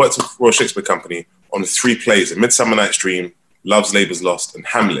worked with Royal Shakespeare Company on 3 plays: A Midsummer Night's Dream, Love's Labour's Lost, and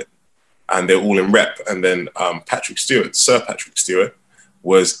Hamlet. And they're all in rep. And then Sir Patrick Stewart,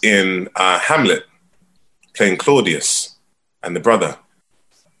 was in Hamlet, playing Claudius and the brother.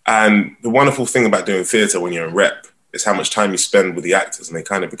 And the wonderful thing about doing theatre when you're in rep is how much time you spend with the actors, and they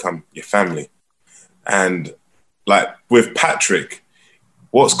kind of become your family. And like with Patrick,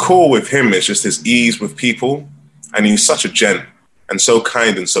 what's cool with him is just his ease with people, and he's such a gent and so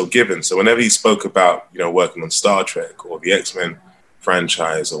kind and so giving. So whenever he spoke about, working on Star Trek or the X-Men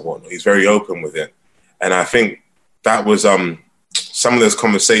franchise or whatnot, he's very open with it. And I think that was some of those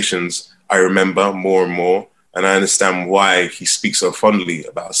conversations I remember more and more. And I understand why he speaks so fondly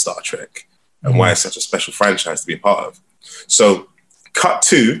about Star Trek and why it's such a special franchise to be a part of. So cut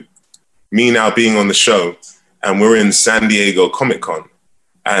to me now being on the show, and we're in San Diego Comic-Con,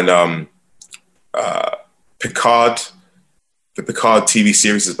 and Picard, the Picard TV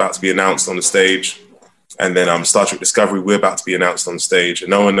series is about to be announced on the stage. And then Star Trek Discovery, we're about to be announced on stage, and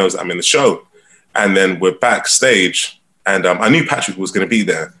no one knows that I'm in the show. And then we're backstage, and I knew Patrick was going to be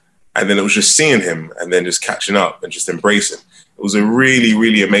there. And then it was just seeing him and then just catching up and just embracing. It was a really,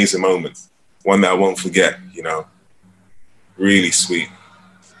 really amazing moment. One that I won't forget, Really sweet.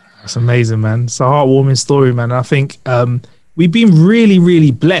 That's amazing, man. It's a heartwarming story, man. I think we've been really,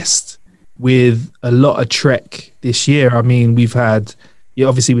 really blessed with a lot of Trek this year. I mean, we've had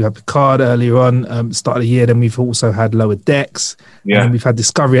Picard earlier on, start of the year. Then we've also had Lower Decks. Yeah. And we've had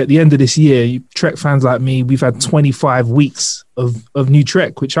Discovery. At the end of this year, Trek fans like me, we've had 25 weeks of new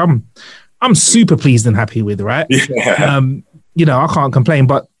Trek, which I'm super pleased and happy with, right? Yeah. I can't complain.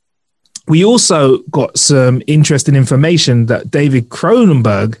 But we also got some interesting information that David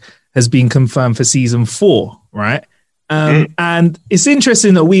Cronenberg has been confirmed for season 4, right? And it's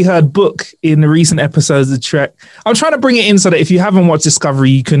interesting that we heard Book in the recent episodes of Trek. I'm trying to bring it in so that if you haven't watched Discovery,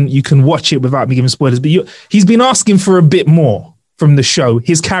 you can watch it without me giving spoilers. But he's been asking for a bit more from the show.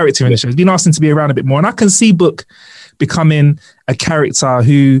 His character in the show, he's been asking to be around a bit more, and I can see Book becoming a character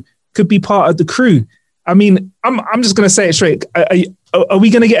who could be part of the crew. I mean, I'm just going to say it straight. Are we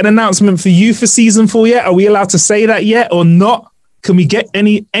going to get an announcement for you for season 4 yet? Are we allowed to say that yet or not? Can we get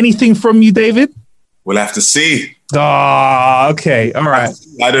anything from you, David? We'll have to see. Oh, okay. All right.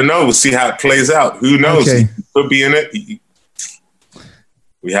 I don't know. We'll see how it plays out. Who knows? Okay. He could be in it.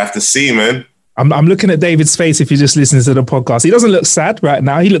 We have to see, man. I'm looking at David's face if you're just listening to the podcast. He doesn't look sad right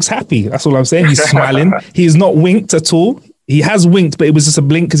now. He looks happy. That's all I'm saying. He's smiling. He's not winked at all. He has winked, but it was just a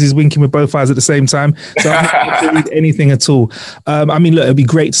blink because he's winking with both eyes at the same time. So I'm not going to read anything at all. I mean, look, it'd be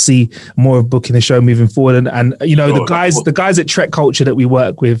great to see more of Book in the show moving forward. And the guys at Trek Culture that we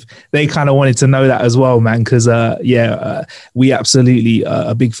work with, they kind of wanted to know that as well, man. Because we absolutely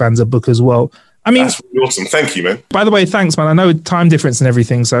are big fans of Book as well. I mean, that's really awesome. Thank you, man. By the way, thanks, man. I know time difference and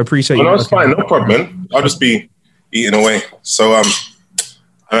everything, so I appreciate you. No, it's fine. No problem, man. I'll just be eating away. So I'm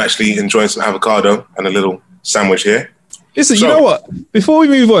actually enjoying some avocado and a little sandwich here. Listen, you know what? Before we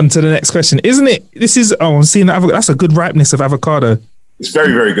move on to the next question, isn't it? I'm seeing that avocado. That's a good ripeness of avocado. It's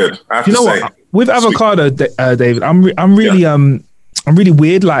very, very good. I have to say. What? With avocado, David, I'm really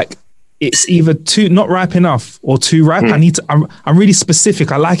weird. Like, it's either not ripe enough or too ripe. I'm really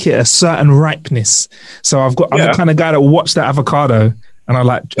specific. I like it a certain ripeness. So I'm the kind of guy that will watch that avocado and I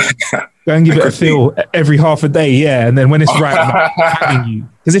like go and give it a feel every half a day. Yeah, and then when it's ripe, I'm having you.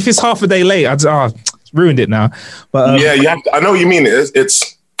 Because if it's half a day late, ruined it now. But you have to, I know what you mean.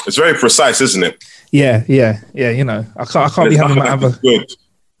 It's very precise, isn't it? Yeah. You know, I can't be having my avocado.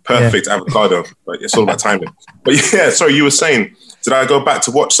 perfect avocado. But it's all about timing. But yeah, sorry, you were saying, did I go back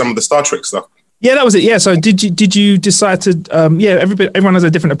to watch some of the Star Trek stuff? Yeah, that was it. Yeah. So did you decide to? Everyone has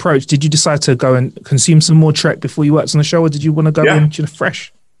a different approach. Did you decide to go and consume some more Trek before you worked on the show, or did you want to go in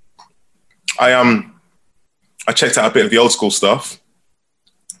fresh? I checked out a bit of the old school stuff,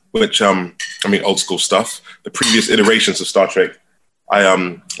 which old school stuff. The previous iterations of Star Trek. I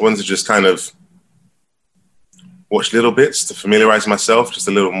wanted to just kind of watch little bits to familiarize myself just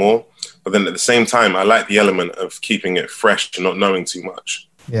a little more. But then at the same time, I like the element of keeping it fresh and not knowing too much.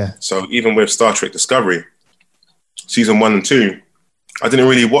 Yeah. So even with Star Trek Discovery, season 1 and 2, I didn't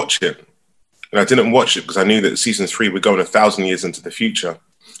really watch it. And I didn't watch it because I knew that season 3 we're going 1,000 years into the future.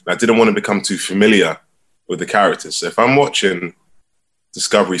 And I didn't want to become too familiar with the characters. So if I'm watching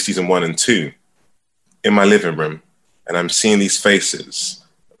Discovery season 1 and 2 in my living room, and I'm seeing these faces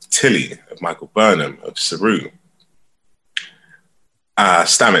of Tilly, of Michael Burnham, of Saru,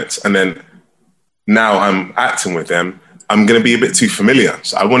 Stamets, and then now I'm acting with them, I'm going to be a bit too familiar.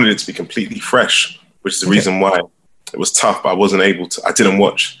 So I wanted it to be completely fresh, which is the reason why it was tough, but I didn't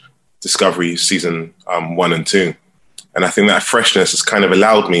watch Discovery season 1 and 2. And I think that freshness has kind of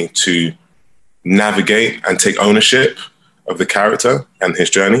allowed me to navigate and take ownership of the character and his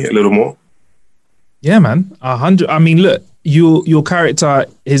journey a little more. Yeah, man. 100. I mean, look, your character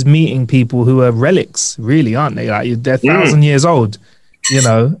is meeting people who are relics, really, aren't they? Like they're 1,000 years old, you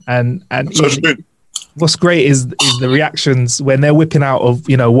know, and so true. What's great is the reactions when they're whipping out of,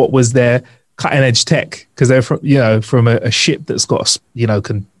 you know, what was their cutting edge tech, because they're from a ship that's got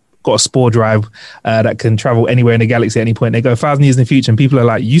got a spore drive that can travel anywhere in the galaxy at any point. They go 1,000 years in the future and people are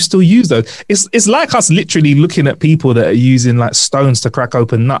like, you still use those? It's like us literally looking at people that are using like stones to crack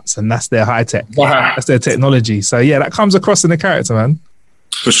open nuts, and that's their high tech. That's their technology. So yeah, that comes across in the character, man.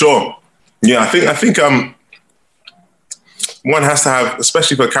 For sure. Yeah, I think one has to have,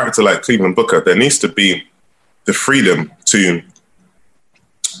 especially for a character like Cleveland Booker, there needs to be the freedom to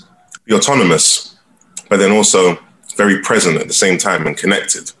be autonomous, but then also very present at the same time and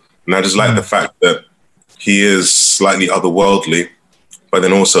connected. And I just like the fact that he is slightly otherworldly, but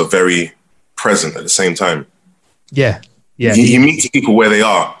then also very present at the same time. Yeah. He meets people where they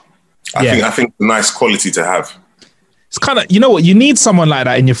are. I think a nice quality to have. It's kind of, you know what, you need someone like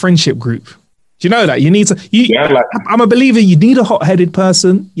that in your friendship group. Do you know that? You need to. I'm a believer. You need a hot-headed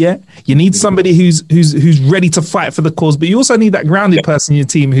person. Yeah, you need somebody who's ready to fight for the cause, but you also need that grounded person in your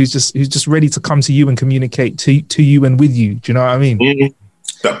team who's just ready to come to you and communicate to you and with you. Do you know what I mean? Mm-hmm.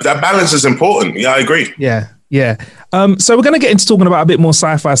 That balance is important. Yeah, I agree. Yeah. So we're going to get into talking about a bit more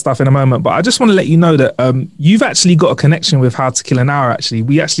sci-fi stuff in a moment, but I just want to let you know that you've actually got a connection with How to Kill an Hour. Actually,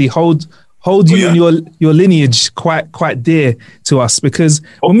 we actually hold you and your lineage quite dear to us, because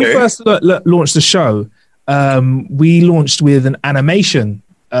when we first launched the show, we launched with an animation,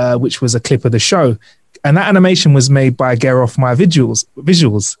 which was a clip of the show, and that animation was made by Geroff My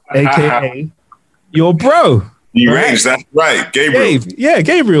Visuals, aka your bro. That's right, Gabriel.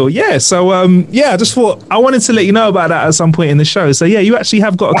 Gabriel. Yeah. So I just thought I wanted to let you know about that at some point in the show. So yeah, you actually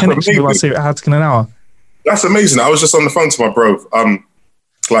have got a connection with us here at How to Kill an Hour. That's amazing. I was just on the phone to my bro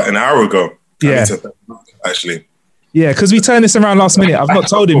like an hour ago. Yeah. Actually. Yeah, because we turned this around last minute. I've not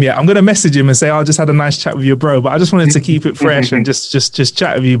told him yet. I'm going to message him and say, I just had a nice chat with your bro, but I just wanted to keep it fresh and just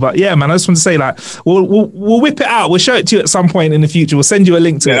chat with you. But yeah, man, I just want to say, like, we'll whip it out. We'll show it to you at some point in the future. We'll send you a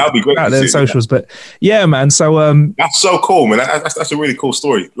link to it. That'd be great out there on socials. But yeah, man. So that's so cool, man. That's a really cool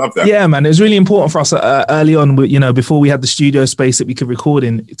story. Love that. Yeah, man. It was really important for us early on, before we had the studio space that we could record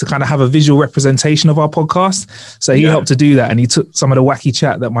in, to kind of have a visual representation of our podcast. So he helped to do that, and he took some of the wacky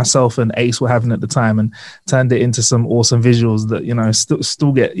chat that myself and Ace were having at the time and turned it into some awesome visuals that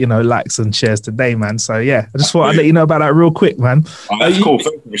still get likes and shares today, man. So yeah, I just thought I'd let you know about that real quick, man. That's cool.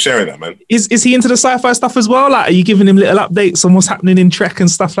 Thank you for sharing that, man. Is he into the sci-fi stuff as well? Like, are you giving him little updates on what's happening in Trek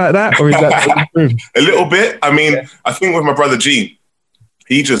and stuff like that, or is that a little bit? I mean, I think with my brother G,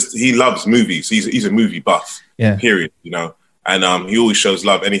 he loves movies. He's a movie buff. Yeah. Period. And he always shows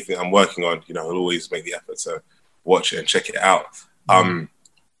love. Anything I'm working on, he'll always make the effort to watch it and check it out.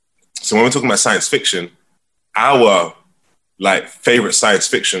 So when we're talking about science fiction, our favorite science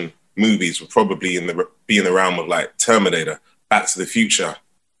fiction movies would probably be in the realm of like Terminator, Back to the Future,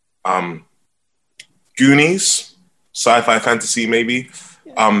 Goonies, sci-fi fantasy maybe,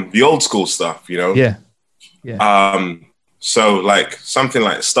 the old school stuff, Yeah. So like something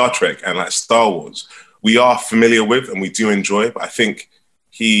like Star Trek and like Star Wars, we are familiar with and we do enjoy, but I think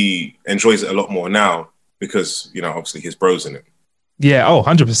he enjoys it a lot more now because, obviously his bro's in it. Yeah,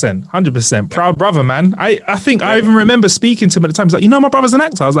 100%. Proud brother, man. I think I even remember speaking to him at the time. He's like, my brother's an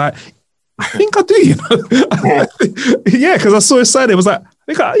actor. I was like, I think I do, Yeah, because I saw his side. It was like,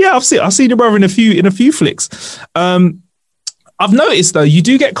 I've seen your brother in a few flicks. I've noticed though, you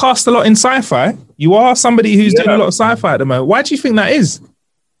do get cast a lot in sci-fi. You are somebody who's doing a lot of sci-fi at the moment. Why do you think that is?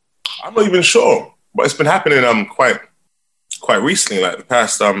 I'm not even sure, but it's been happening quite recently, like the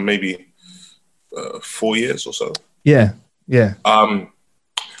past maybe 4 years or so. Yeah. I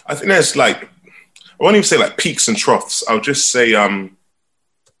think there's like, I won't even say like peaks and troughs. I'll just say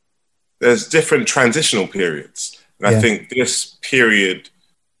there's different transitional periods. And I think this period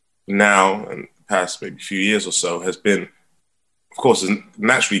now and the past maybe few years or so has been, of course,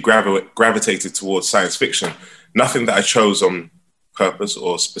 naturally gravitated towards science fiction. Nothing that I chose on purpose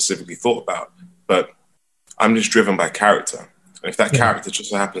or specifically thought about, but I'm just driven by character. And if that character just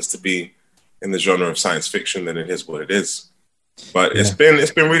so happens to be in the genre of science fiction, then it is what it is. But it's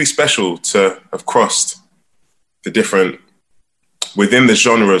been really special to have crossed the different, within the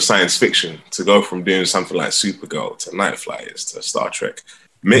genre of science fiction, to go from doing something like Supergirl to Night Flyers to Star Trek.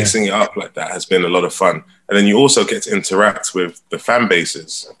 Mixing it up like that has been a lot of fun. And then you also get to interact with the fan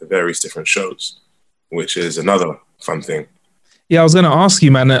bases of the various different shows, which is another fun thing. Yeah, I was going to ask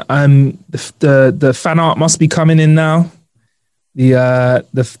you, man. The fan art must be coming in now.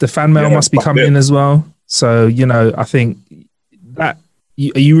 The fan mail must be coming in as well. So I think that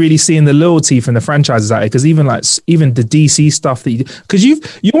are you really seeing the loyalty from the franchises out there? Because even the DC stuff that because you're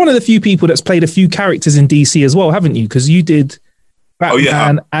one of the few people that's played a few characters in DC as well, haven't you? Because you did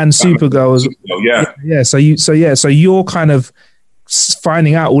Batman and Supergirl. So you're kind of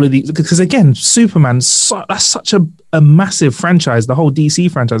finding out all of these, because again, Superman, that's such a massive franchise, the whole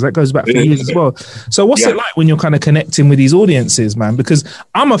DC franchise that goes back for years as well. So what's it like when you're kind of connecting with these audiences, man? Because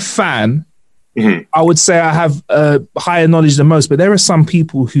I'm a fan. Mm-hmm. I would say I have higher knowledge than most, but there are some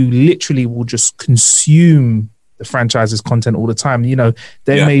people who literally will just consume the franchise's content all the time.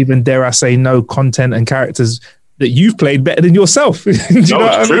 They may even, dare I say, know content and characters that you've played better than yourself.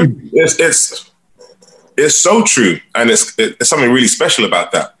 It's true. It's so true, and it's something really special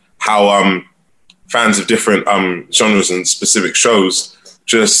about that. How fans of different genres and specific shows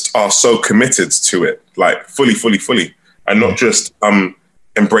just are so committed to it, like fully, and not just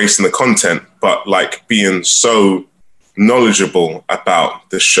embracing the content, but like being so knowledgeable about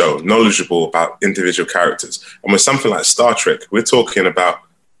the show, knowledgeable about individual characters. And with something like Star Trek, we're talking about,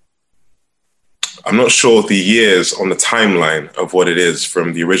 I'm not sure the years on the timeline of what it is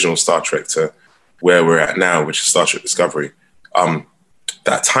from the original Star Trek to where we're at now, which is Star Trek Discovery,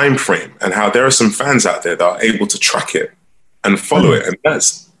 that time frame, and how there are some fans out there that are able to track it and follow it. And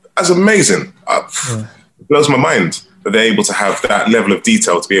that's amazing. It blows my mind that they're able to have that level of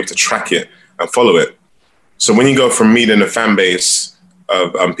detail to be able to track it and follow it. So when you go from meeting a fan base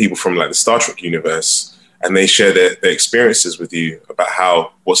of people from like the Star Trek universe, and they share their experiences with you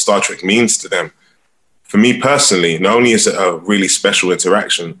about what Star Trek means to them, for me personally, not only is it a really special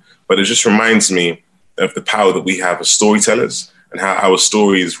interaction, but it just reminds me of the power that we have as storytellers and how our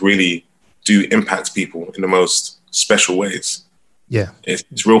stories really do impact people in the most special ways. Yeah.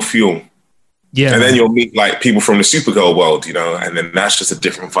 It's real fuel. Yeah. And then you'll meet like people from the Supergirl world, and then that's just a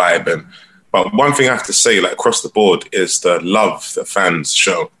different vibe. But one thing I have to say, like across the board, is the love that fans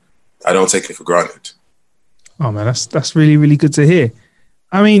show. I don't take it for granted. Oh man, that's really, really good to hear.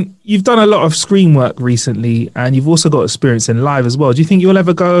 I mean, you've done a lot of screen work recently, and you've also got experience in live as well. Do you think you'll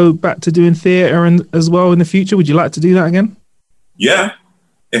ever go back to doing theatre as well in the future? Would you like to do that again? Yeah,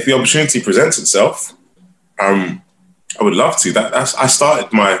 if the opportunity presents itself, I would love to. I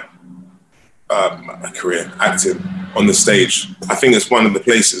started my career acting on the stage. I think it's one of the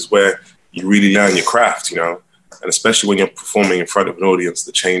places where you really learn your craft, and especially when you're performing in front of an audience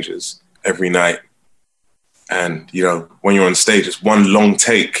that changes every night. And, when you're on stage, it's one long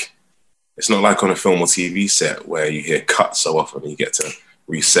take. It's not like on a film or TV set where you hear cuts so often and you get to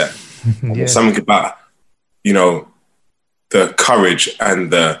reset. There's something about, the courage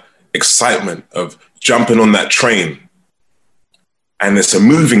and the excitement of jumping on that train. And it's a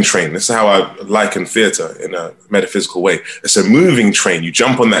moving train. This is how I liken theatre in a metaphysical way. It's a moving train. You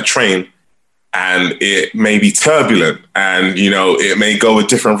jump on that train and it may be turbulent and, it may go a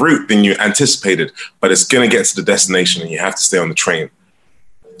different route than you anticipated, but it's going to get to the destination and you have to stay on the train.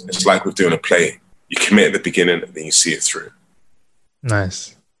 It's like with doing a play. You commit at the beginning and then you see it through.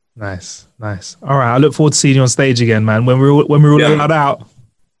 Nice. All right. I look forward to seeing you on stage again, man. When we're all allowed out,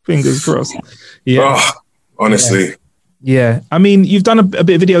 fingers crossed. Yeah. Oh, honestly. Yeah. I mean, you've done a bit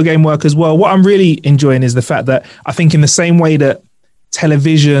of video game work as well. What I'm really enjoying is the fact that I think in the same way that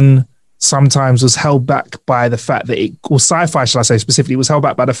television sometimes was held back by the fact that or sci-fi, shall I say specifically, was held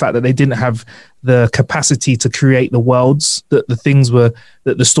back by the fact that they didn't have the capacity to create the worlds that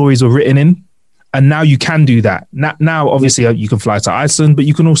the stories were written in. And now you can do that. Now, obviously, you can fly to Iceland, but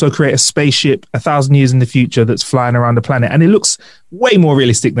you can also create a spaceship 1,000 years in the future that's flying around the planet. And it looks way more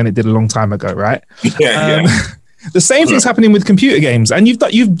realistic than it did a long time ago, right? Yeah. The same thing's happening with computer games. And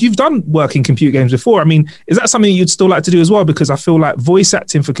you've done work in computer games before. I mean, is that something you'd still like to do as well? Because I feel like voice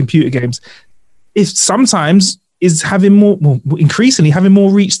acting for computer games is increasingly having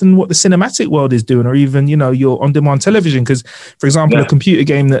more reach than what the cinematic world is doing, or even, your on-demand television. Because, for example, a computer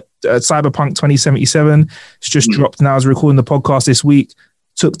game that Cyberpunk 2077 has just dropped now as we're recording the podcast this week,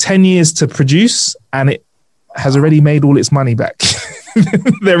 took 10 years to produce, and it has already made all its money back.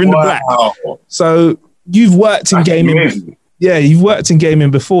 They're in the black. So you've worked in gaming. Amazing. Yeah, you've worked in gaming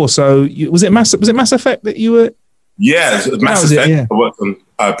before. So was it Mass Effect that you were? Yeah, Mass Effect. Yeah. I worked on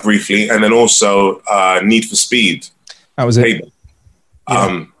briefly, and then also Need for Speed. That was it.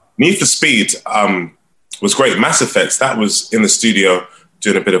 Need for Speed was great. Mass Effect, that was in the studio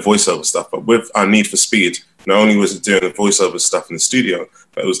doing a bit of voiceover stuff. But with Need for Speed, not only was it doing the voiceover stuff in the studio,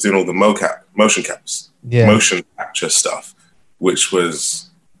 but it was doing all the motion capture stuff, which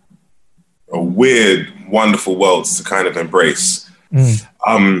was a weird, wonderful world to kind of embrace.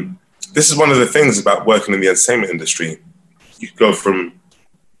 This is one of the things about working in the entertainment industry. You go from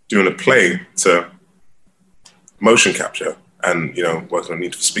doing a play to motion capture and, working on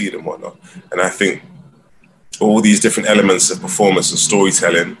Need for Speed and whatnot. And I think all these different elements of performance and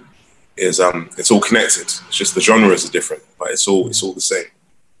storytelling is, it's all connected. It's just the genres are different, but it's all the same.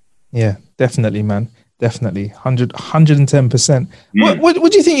 Yeah, definitely, man. Definitely. 110%.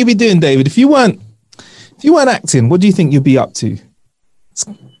 What do you think you'd be doing, David? If you weren't acting, what do you think you'd be up to?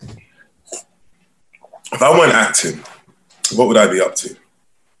 If I weren't acting, what would I be up to? If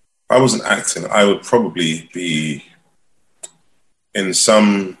I wasn't acting, I would probably be in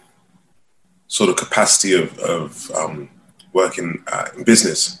some sort of capacity of working in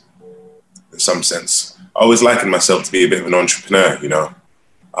business, in some sense. I always likened myself to be a bit of an entrepreneur, and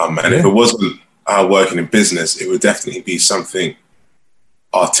if it wasn't working in business, it would definitely be something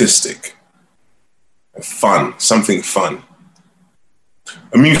artistic and fun, something fun.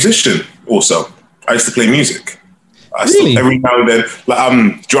 A musician also. I used to play music. Really? Every now and then,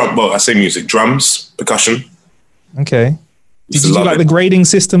 I say music, drums, percussion. Okay. Did you do like the grading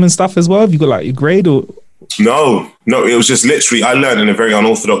system and stuff as well? Have you got like your grade or? No, it was just literally, I learned in a very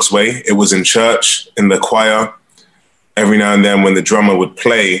unorthodox way. It was in church, in the choir. Every now and then when the drummer would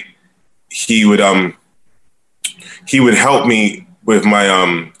play, he would help me with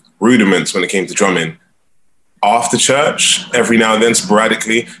my rudiments when it came to drumming after church, every now and then,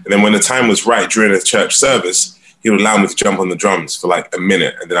 sporadically. And then when the time was right during a church service, he would allow me to jump on the drums for like a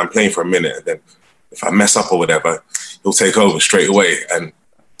minute. And then I'm playing for a minute. And then if I mess up or whatever, he'll take over straight away. And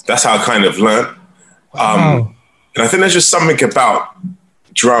that's how I kind of learned. Wow. And I think there's just something about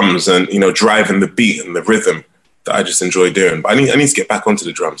drums and, driving the beat and the rhythm that I just enjoy doing. But I need to get back onto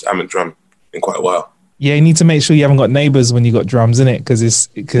the drums. I haven't drummed in quite a while. Yeah, you need to make sure you haven't got neighbors when you got drums in it, because it's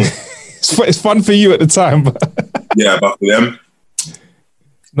fun for you at the time. But yeah, but for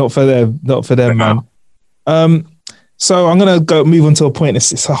them, not for them, man. So I'm gonna move on to a point.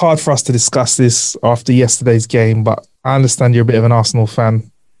 It's hard for us to discuss this after yesterday's game, but I understand you're a bit of an Arsenal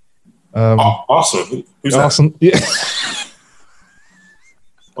fan. Arsenal? Who's Arsenal? That? Yeah.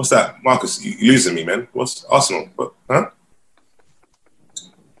 What's that, Marcus? You losing me, man? What's Arsenal? What? Huh?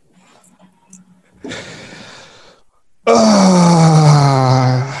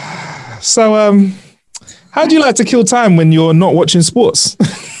 So, how do you like to kill time when you're not watching sports?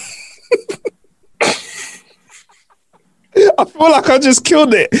 I feel like I just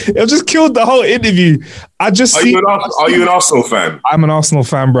killed it. I just killed the whole interview. Are you an Arsenal fan? I'm an Arsenal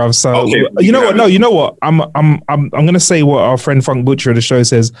fan, bruv. So okay, you know what? No, you know what? I'm going to say what our friend Funk Butcher of the show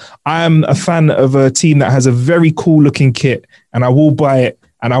says. I am a fan of a team that has a very cool looking kit, and I will buy it,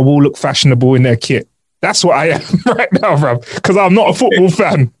 and I will look fashionable in their kit. That's what I am right now, bruv. Because I'm not a football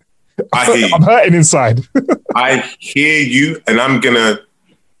fan. I'm hurting inside. I hear you, and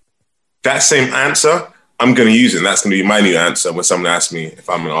that same answer, I'm going to use it. And that's going to be my new answer when someone asks me if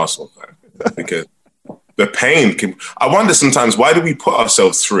I'm an Arsenal fan. Because the pain I wonder sometimes, why do we put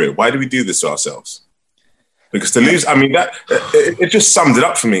ourselves through it? Why do we do this to ourselves? Because to lose, it just summed it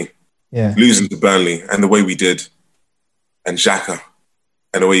up for me. Yeah. Losing to Burnley and the way we did, and Xhaka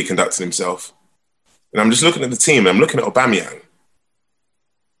and the way he conducted himself. And I'm just looking at the team, and I'm looking at Aubameyang.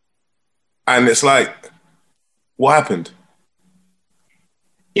 And it's like, what happened?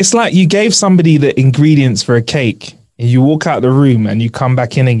 It's like you gave somebody the ingredients for a cake, and you walk out the room and you come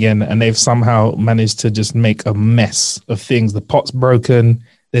back in again, and they've somehow managed to just make a mess of things. The pot's broken,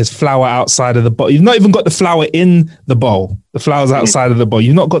 There's flour outside of the bowl. You've not even got the flour in the bowl. The flour's outside of the bowl.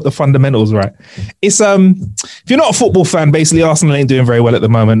 You've not got the fundamentals right. It's if you're not a football fan, basically Arsenal ain't doing very well at the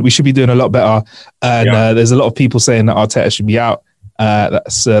moment. We should be doing a lot better. And there's a lot of people saying that Arteta should be out.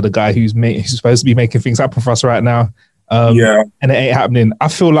 That's the guy who's supposed to be making things happen for us right now. And it ain't happening. I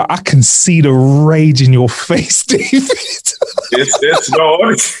feel like I can see the rage in your face, David. It's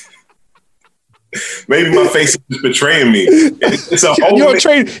no. Maybe my face is just betraying me. It's a whole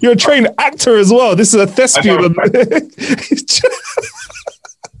you're a trained actor as well. This is a thespian.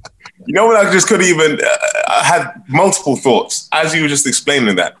 You know what? I just couldn't even. I had multiple thoughts as you were just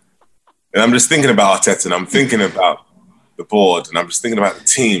explaining that, and I'm just thinking about Arteta, and I'm thinking about the board, and I'm just thinking about the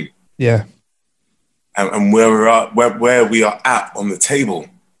team. Yeah. And where we are at on the table.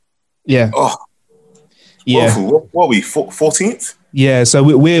 Yeah. Oh. Yeah. What are we? 14th? Yeah. So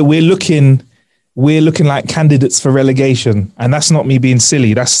we're looking like candidates for relegation, and that's not me being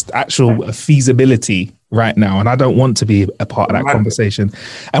silly. That's actual feasibility right now, and I don't want to be a part of that conversation.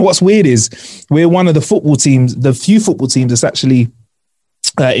 And what's weird is we're one of the few football teams that's actually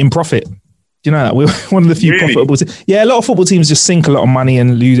in profit. Do you know that we're one of the few profitable teams? Yeah, a lot of football teams just sink a lot of money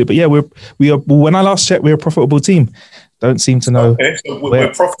and lose it, but yeah, we are. When I last checked, we're a profitable team. Don't seem to know. Okay, so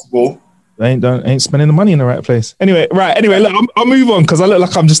we're profitable. Ain't spending the money in the right place. Anyway, look, I'll move on because I look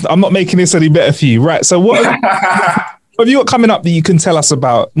like I'm not making this any better for you. Right. So what have you got coming up that you can tell us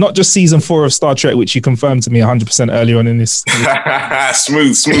about? Not just season 4 of Star Trek, which you confirmed to me 100% earlier on in this.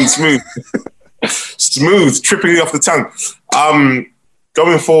 Smooth. Smooth, tripping off the tongue.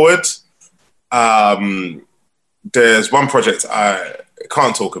 Going forward, there's one project I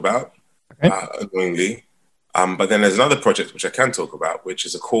can't talk about, annoyingly. But then there's another project which I can talk about, which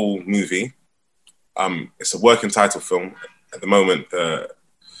is a cool movie. It's a working title film. At the moment, the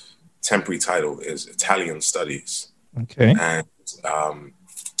temporary title is Italian Studies. Okay. And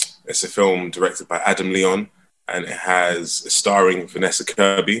it's a film directed by Adam Leon, and it's starring Vanessa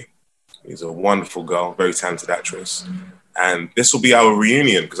Kirby. She's a wonderful girl, very talented actress. And this will be our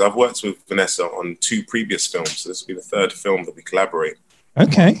reunion because I've worked with Vanessa on 2 previous films. So this will be the 3rd film that we collaborate.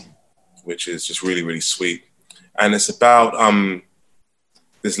 Okay. Which is just really, really sweet. And it's about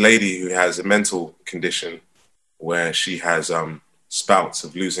this lady who has a mental condition where she has spouts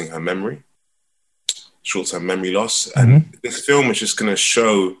of losing her memory, short-term memory loss. Mm-hmm. And this film is just going to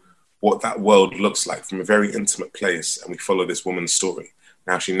show what that world looks like from a very intimate place. And we follow this woman's story,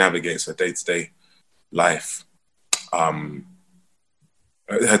 how she navigates her day-to-day life, how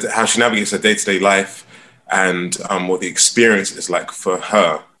she navigates her day-to-day life, and what the experience is like for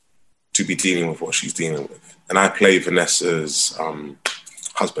her to be dealing with what she's dealing with. And I play Vanessa's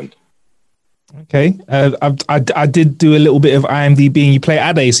husband. Okay. I did do a little bit of IMDb, and you play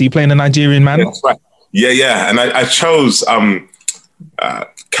Ade, so you're playing a Nigerian man? Yeah, that's right. Yeah. And I chose,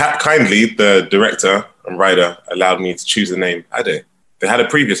 kindly, the director and writer allowed me to choose the name Ade. They had a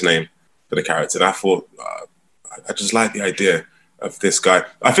previous name for the character, and I thought, I just like the idea of this guy.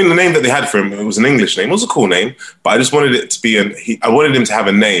 I think the name that they had for him, it was an English name. It was a cool name, but I just wanted it to be I wanted him to have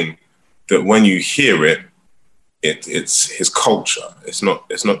a name that when you hear it, it's his culture. It's not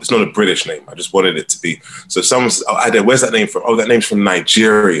a British name. I just wanted it to be. So someone says, "Oh, Ade, where's that name from?" "Oh, that name's from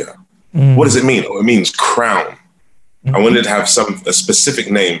Nigeria." What does it mean? "Oh, it means crown." I wanted to have a specific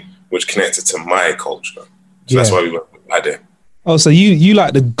name which connected to my culture. So that's why we went with Ade. Oh, so you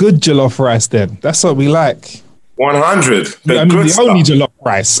like the good jollof rice then? That's what we like. 100. The only jollof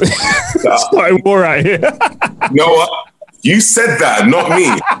rice. It's not war right here. You know what? You said that, not me.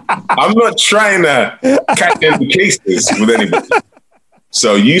 I'm not trying to catch any cases with anybody.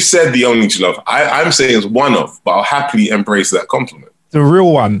 So you said the only jollof. I'm saying it's one of, but I'll happily embrace that compliment. The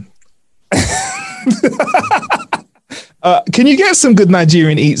real one. Can you get some good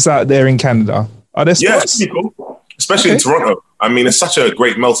Nigerian eats out there in Canada? Are there spots? Yeah, it's pretty cool. Especially in Toronto. I mean, it's such a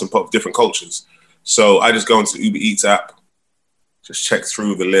great melting pot of different cultures. So I just go into the Uber Eats app, just check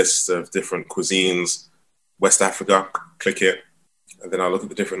through the list of different cuisines, West Africa, click it, and then I look at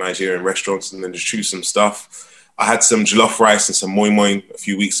the different Nigerian restaurants and then just choose some stuff. I had some jollof rice and some moi moi a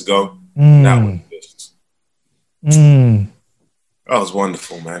few weeks ago. That was just... That was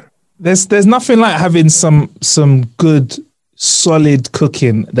wonderful, man. There's nothing like having some good, solid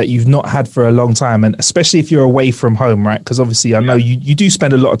cooking that you've not had for a long time, and especially if you're away from home, right? Because obviously I know you do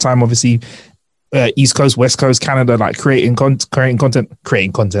spend a lot of time, obviously, East Coast, West Coast, Canada, like creating content,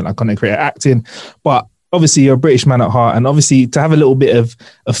 acting, but obviously you're a British man at heart, and obviously to have a little bit of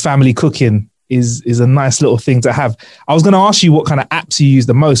family cooking is a nice little thing to have. I was going to ask you what kind of apps you use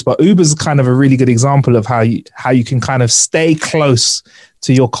the most, but Uber's kind of a really good example of how you can kind of stay close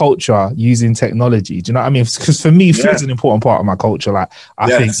to your culture using technology. Do you know what I mean? Because for me, food's an important part of my culture. Like I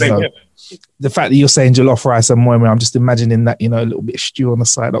think the fact that you're saying jollof rice and moi moi, I'm just imagining that, a little bit of stew on the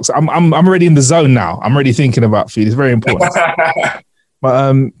side. So I'm already in the zone now. I'm already thinking about food. It's very important. But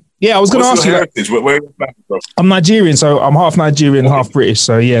I was going to ask you. Heritage? Where are you from? I'm Nigerian, so I'm half Nigerian, half British.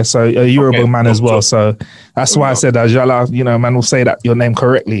 So so a Yoruba man as well. So that's why I said Ajala. Man will say that your name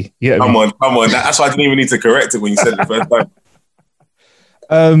correctly. Yeah, come on. That's why I didn't even need to correct it when you said it the first time.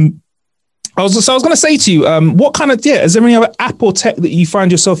 I was going to say to you, what kind of is there any other app or tech that you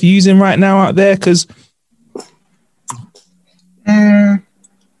find yourself using right now out there? Because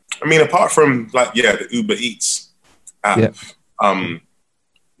apart from the Uber Eats app,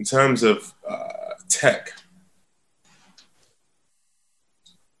 in terms of tech,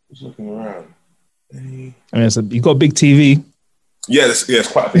 just looking around. You've got a big TV. Yeah, it's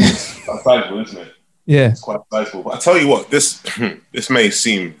quite big. It's quite sizable, isn't it? Yeah, it's quite sizable. But I tell you what, this may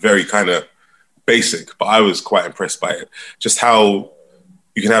seem very kind of basic, but I was quite impressed by it. Just how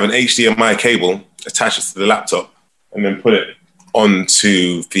you can have an HDMI cable attach it to the laptop and then put it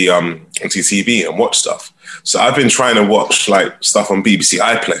onto the onto TV and watch stuff. So I've been trying to watch stuff on BBC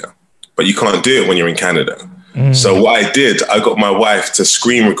iPlayer, but you can't do it when you're in Canada. So what I did, I got my wife to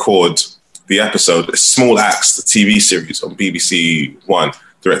screen record the episode, Small Axe, the TV series on BBC One,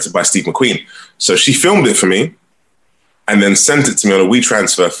 directed by Steve McQueen. So she filmed it for me and then sent it to me on a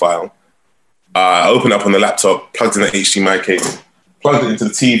WeTransfer file. I opened up on the laptop, plugged in the HDMI cable, plugged it into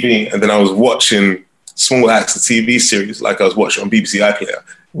the TV, and then I was watching Small Axe, the TV series, like I was watching on BBC iPlayer.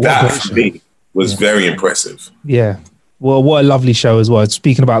 That, for me, was very impressive. Yeah. Well, what a lovely show as well.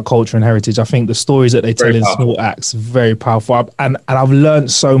 Speaking about culture and heritage, I think the stories that they tell in Small Axe, very powerful. And I've learned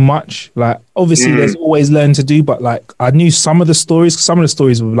so much. Obviously, there's always learning to do, but I knew some of the stories. Some of the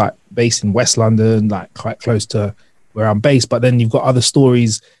stories were based in West London, quite close to where I'm based. But then you've got other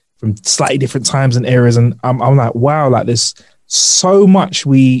stories from slightly different times and eras. And I'm like, wow, there's so much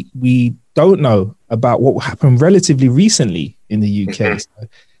we don't know about what happened relatively recently in the UK. So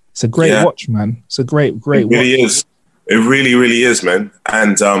it's a great watch, man. It's a great watch. It really is. It really, really is, man.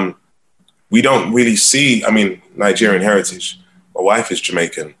 And we don't really see, Nigerian heritage. My wife is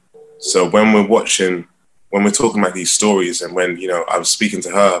Jamaican. So when we're talking about these stories and when, I was speaking to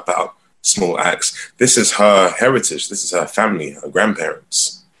her about Small Axe, this is her heritage. This is her family, her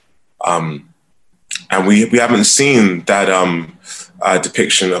grandparents. And we haven't seen that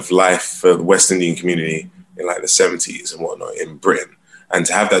depiction of life for the West Indian community in the 70s and whatnot in Britain. And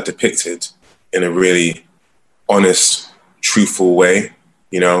to have that depicted in a really honest, truthful way,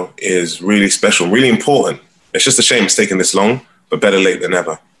 is really special, really important. It's just a shame it's taken this long, but better late than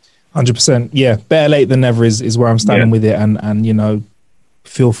never. 100%. Yeah, better late than never is where I'm standing with it. And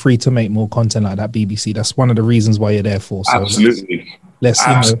feel free to make more content like that, BBC. That's one of the reasons why you're there for. So absolutely. Let's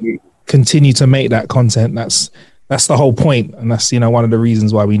continue to make that content. That's the whole point. And that's, one of the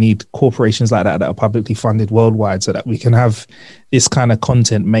reasons why we need corporations like that are publicly funded worldwide so that we can have this kind of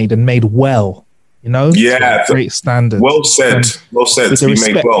content made well. Great standard. Well said. To be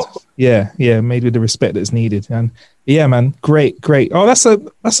made well. Yeah, made with the respect that's needed. And yeah, man, great. Oh, that's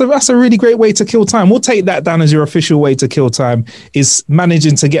a really great way to kill time. We'll take that down as your official way to kill time. Is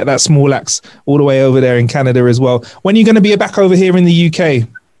managing to get that Small Axe all the way over there in Canada as well. When are you going to be back over here in the UK?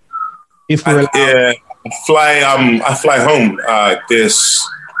 If we're allowed? I fly home this.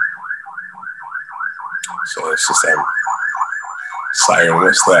 So it's just siren.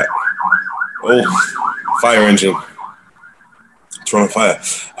 What's that? Oh, fire engine. Trying to fire.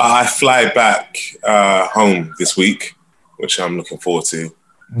 I fly back home this week, which I'm looking forward to.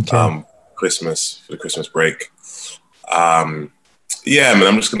 Okay. Christmas, for the Christmas break. I'm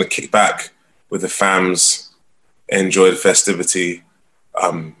just going to kick back with the fams, enjoy the festivity.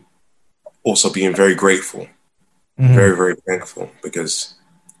 Also being very grateful, very, very thankful, because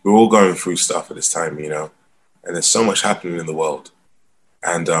we're all going through stuff at this time, and there's so much happening in the world.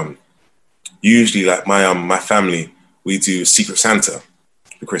 And usually, my family, we do Secret Santa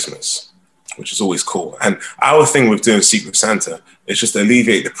for Christmas, which is always cool. And our thing with doing Secret Santa is just to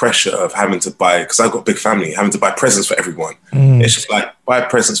alleviate the pressure of having to buy, because I've got a big family, having to buy presents for everyone. It's just buy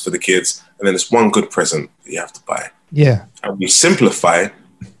presents for the kids, and then it's one good present that you have to buy. Yeah. And we simplify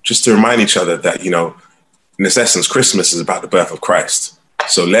just to remind each other that, in its essence, Christmas is about the birth of Christ.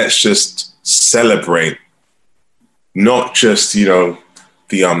 So let's just celebrate not just,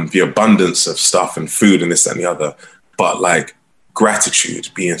 the abundance of stuff and food and this, that, and the other, but gratitude,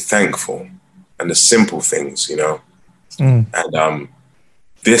 being thankful, and the simple things, And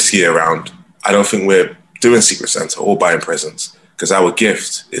this year around, I don't think we're doing Secret Santa or buying presents, because our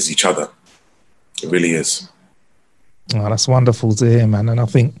gift is each other. It really is. Oh, that's wonderful to hear, man. And I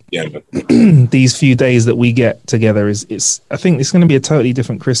think man. these few days that we get together I think it's going to be a totally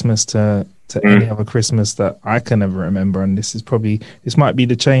different Christmas to any other Christmas that I can ever remember. And this might be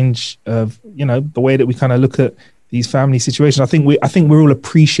the change of, the way that we kind of look at these family situations. I think we're all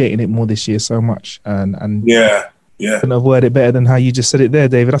appreciating it more this year so much. And yeah. Couldn't have worded it better than how you just said it there,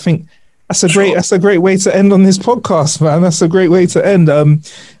 David. I think that's a great way to end on this podcast, man. That's a great way to end.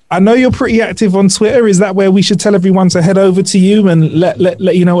 I know you're pretty active on Twitter. Is that where we should tell everyone to head over to you and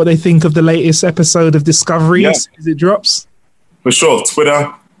let you know what they think of the latest episode of Discovery as it drops? For sure.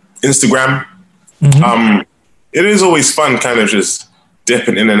 Twitter, Instagram. It is always fun kind of just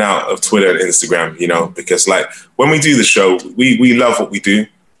dipping in and out of Twitter and Instagram, because like when we do the show, we love what we do.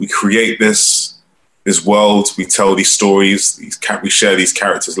 We create this world. We tell these stories. We share these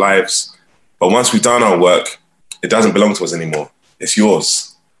characters' lives. But once we've done our work, it doesn't belong to us anymore. It's yours.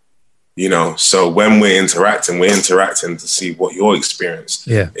 So when we're interacting to see what your experience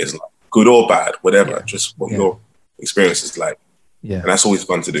is like, good or bad, whatever, just what your experience is like. Yeah. And that's always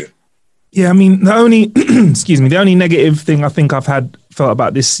fun to do. Yeah, I mean, the only the only negative thing I think I've felt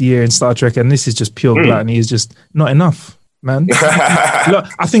about this year in Star Trek, and this is just pure gluttony, is just not enough, man. Look,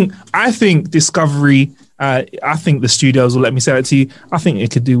 I think Discovery, I think the studios will let me say it to you. I think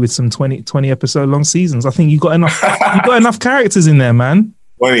it could do with some 20 episode long seasons. I think you got enough characters in there, man.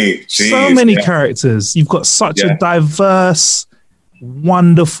 20, so many characters. You've got such a diverse,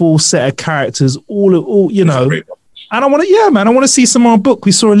 wonderful set of characters. All And I want to see some more book.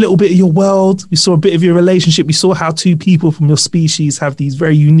 We saw a little bit of your world. We saw a bit of your relationship. We saw how two people from your species have these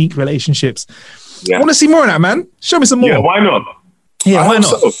very unique relationsonships. Yeah. I want to see more of that, man. Show me some more. Yeah, why not? Yeah, why not?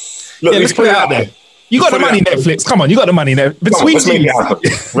 So. Look, let's put it out there. You got the money, Netflix. Come on, you got the money there. Let's make it happen,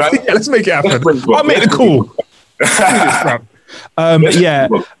 right? Yeah, let's make it happen. I'll make the call. Look,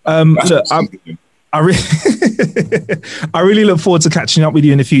 I really look forward to catching up with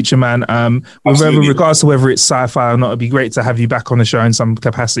you in the future, man. With regards to whether it's sci-fi or not, it'd be great to have you back on the show in some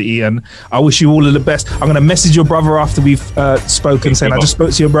capacity. And I wish you all of the best. I'm going to message your brother after we've spoken, saying I just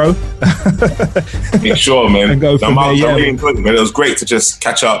spoke to your bro. Yeah, sure, man. And go from there. I really enjoyed it, man. It was great to just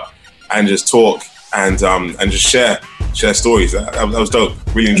catch up and just talk and just share stories. That was dope.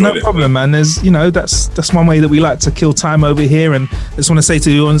 Really enjoyed it. No problem, man. There's, that's one way that we like to kill time over here. And I just want to say to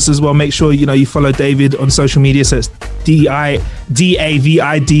the audience as well, make sure, you follow David on social media. So it's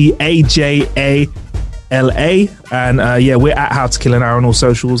DAVIDAJALA. And we're at How to Kill an Hour on all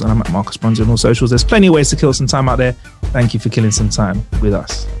socials. And I'm at Marcus Bronzy on all socials. There's plenty of ways to kill some time out there. Thank you for killing some time with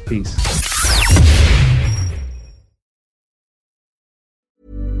us. Peace.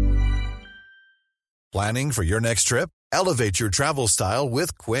 Planning for your next trip? Elevate your travel style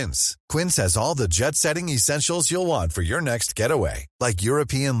with Quince. Quince has all the jet-setting essentials you'll want for your next getaway, like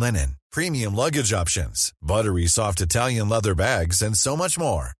European linen, premium luggage options, buttery soft Italian leather bags, and so much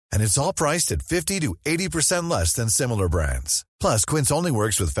more. And it's all priced at 50 to 80% less than similar brands. Plus, Quince only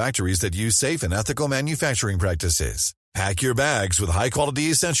works with factories that use safe and ethical manufacturing practices. Pack your bags with high-quality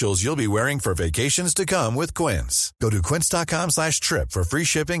essentials you'll be wearing for vacations to come with Quince. Go to quince.com/trip for free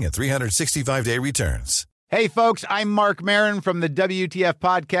shipping and 365-day returns. Hey, folks, I'm Mark Maron from the WTF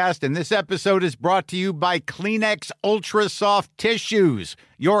Podcast, and this episode is brought to you by Kleenex Ultra Soft Tissues,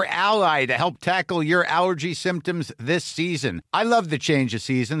 your ally to help tackle your allergy symptoms this season. I love the change of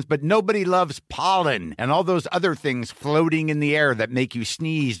seasons, but nobody loves pollen and all those other things floating in the air that make you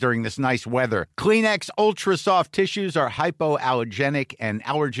sneeze during this nice weather. Kleenex Ultra Soft Tissues are hypoallergenic and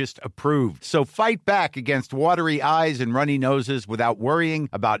allergist approved, so fight back against watery eyes and runny noses without worrying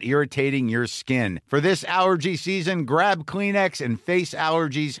about irritating your skin. For this allergy season, grab Kleenex and face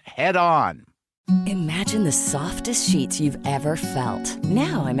allergies head on. Imagine the softest sheets you've ever felt.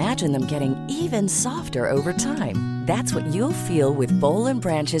 Now imagine them getting even softer over time. That's what you'll feel with Boll &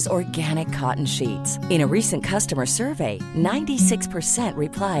 Branch's organic cotton sheets. In a recent customer survey, 96%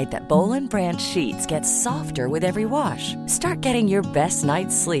 replied that Boll & Branch sheets get softer with every wash. Start getting your best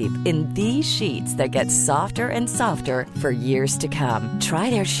night's sleep in these sheets that get softer and softer for years to come. Try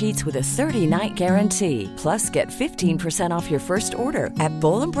their sheets with a 30-night guarantee. Plus, get 15% off your first order at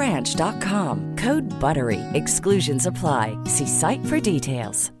bollandbranch.com. Code BUTTERY. Exclusions apply. See site for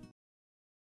details.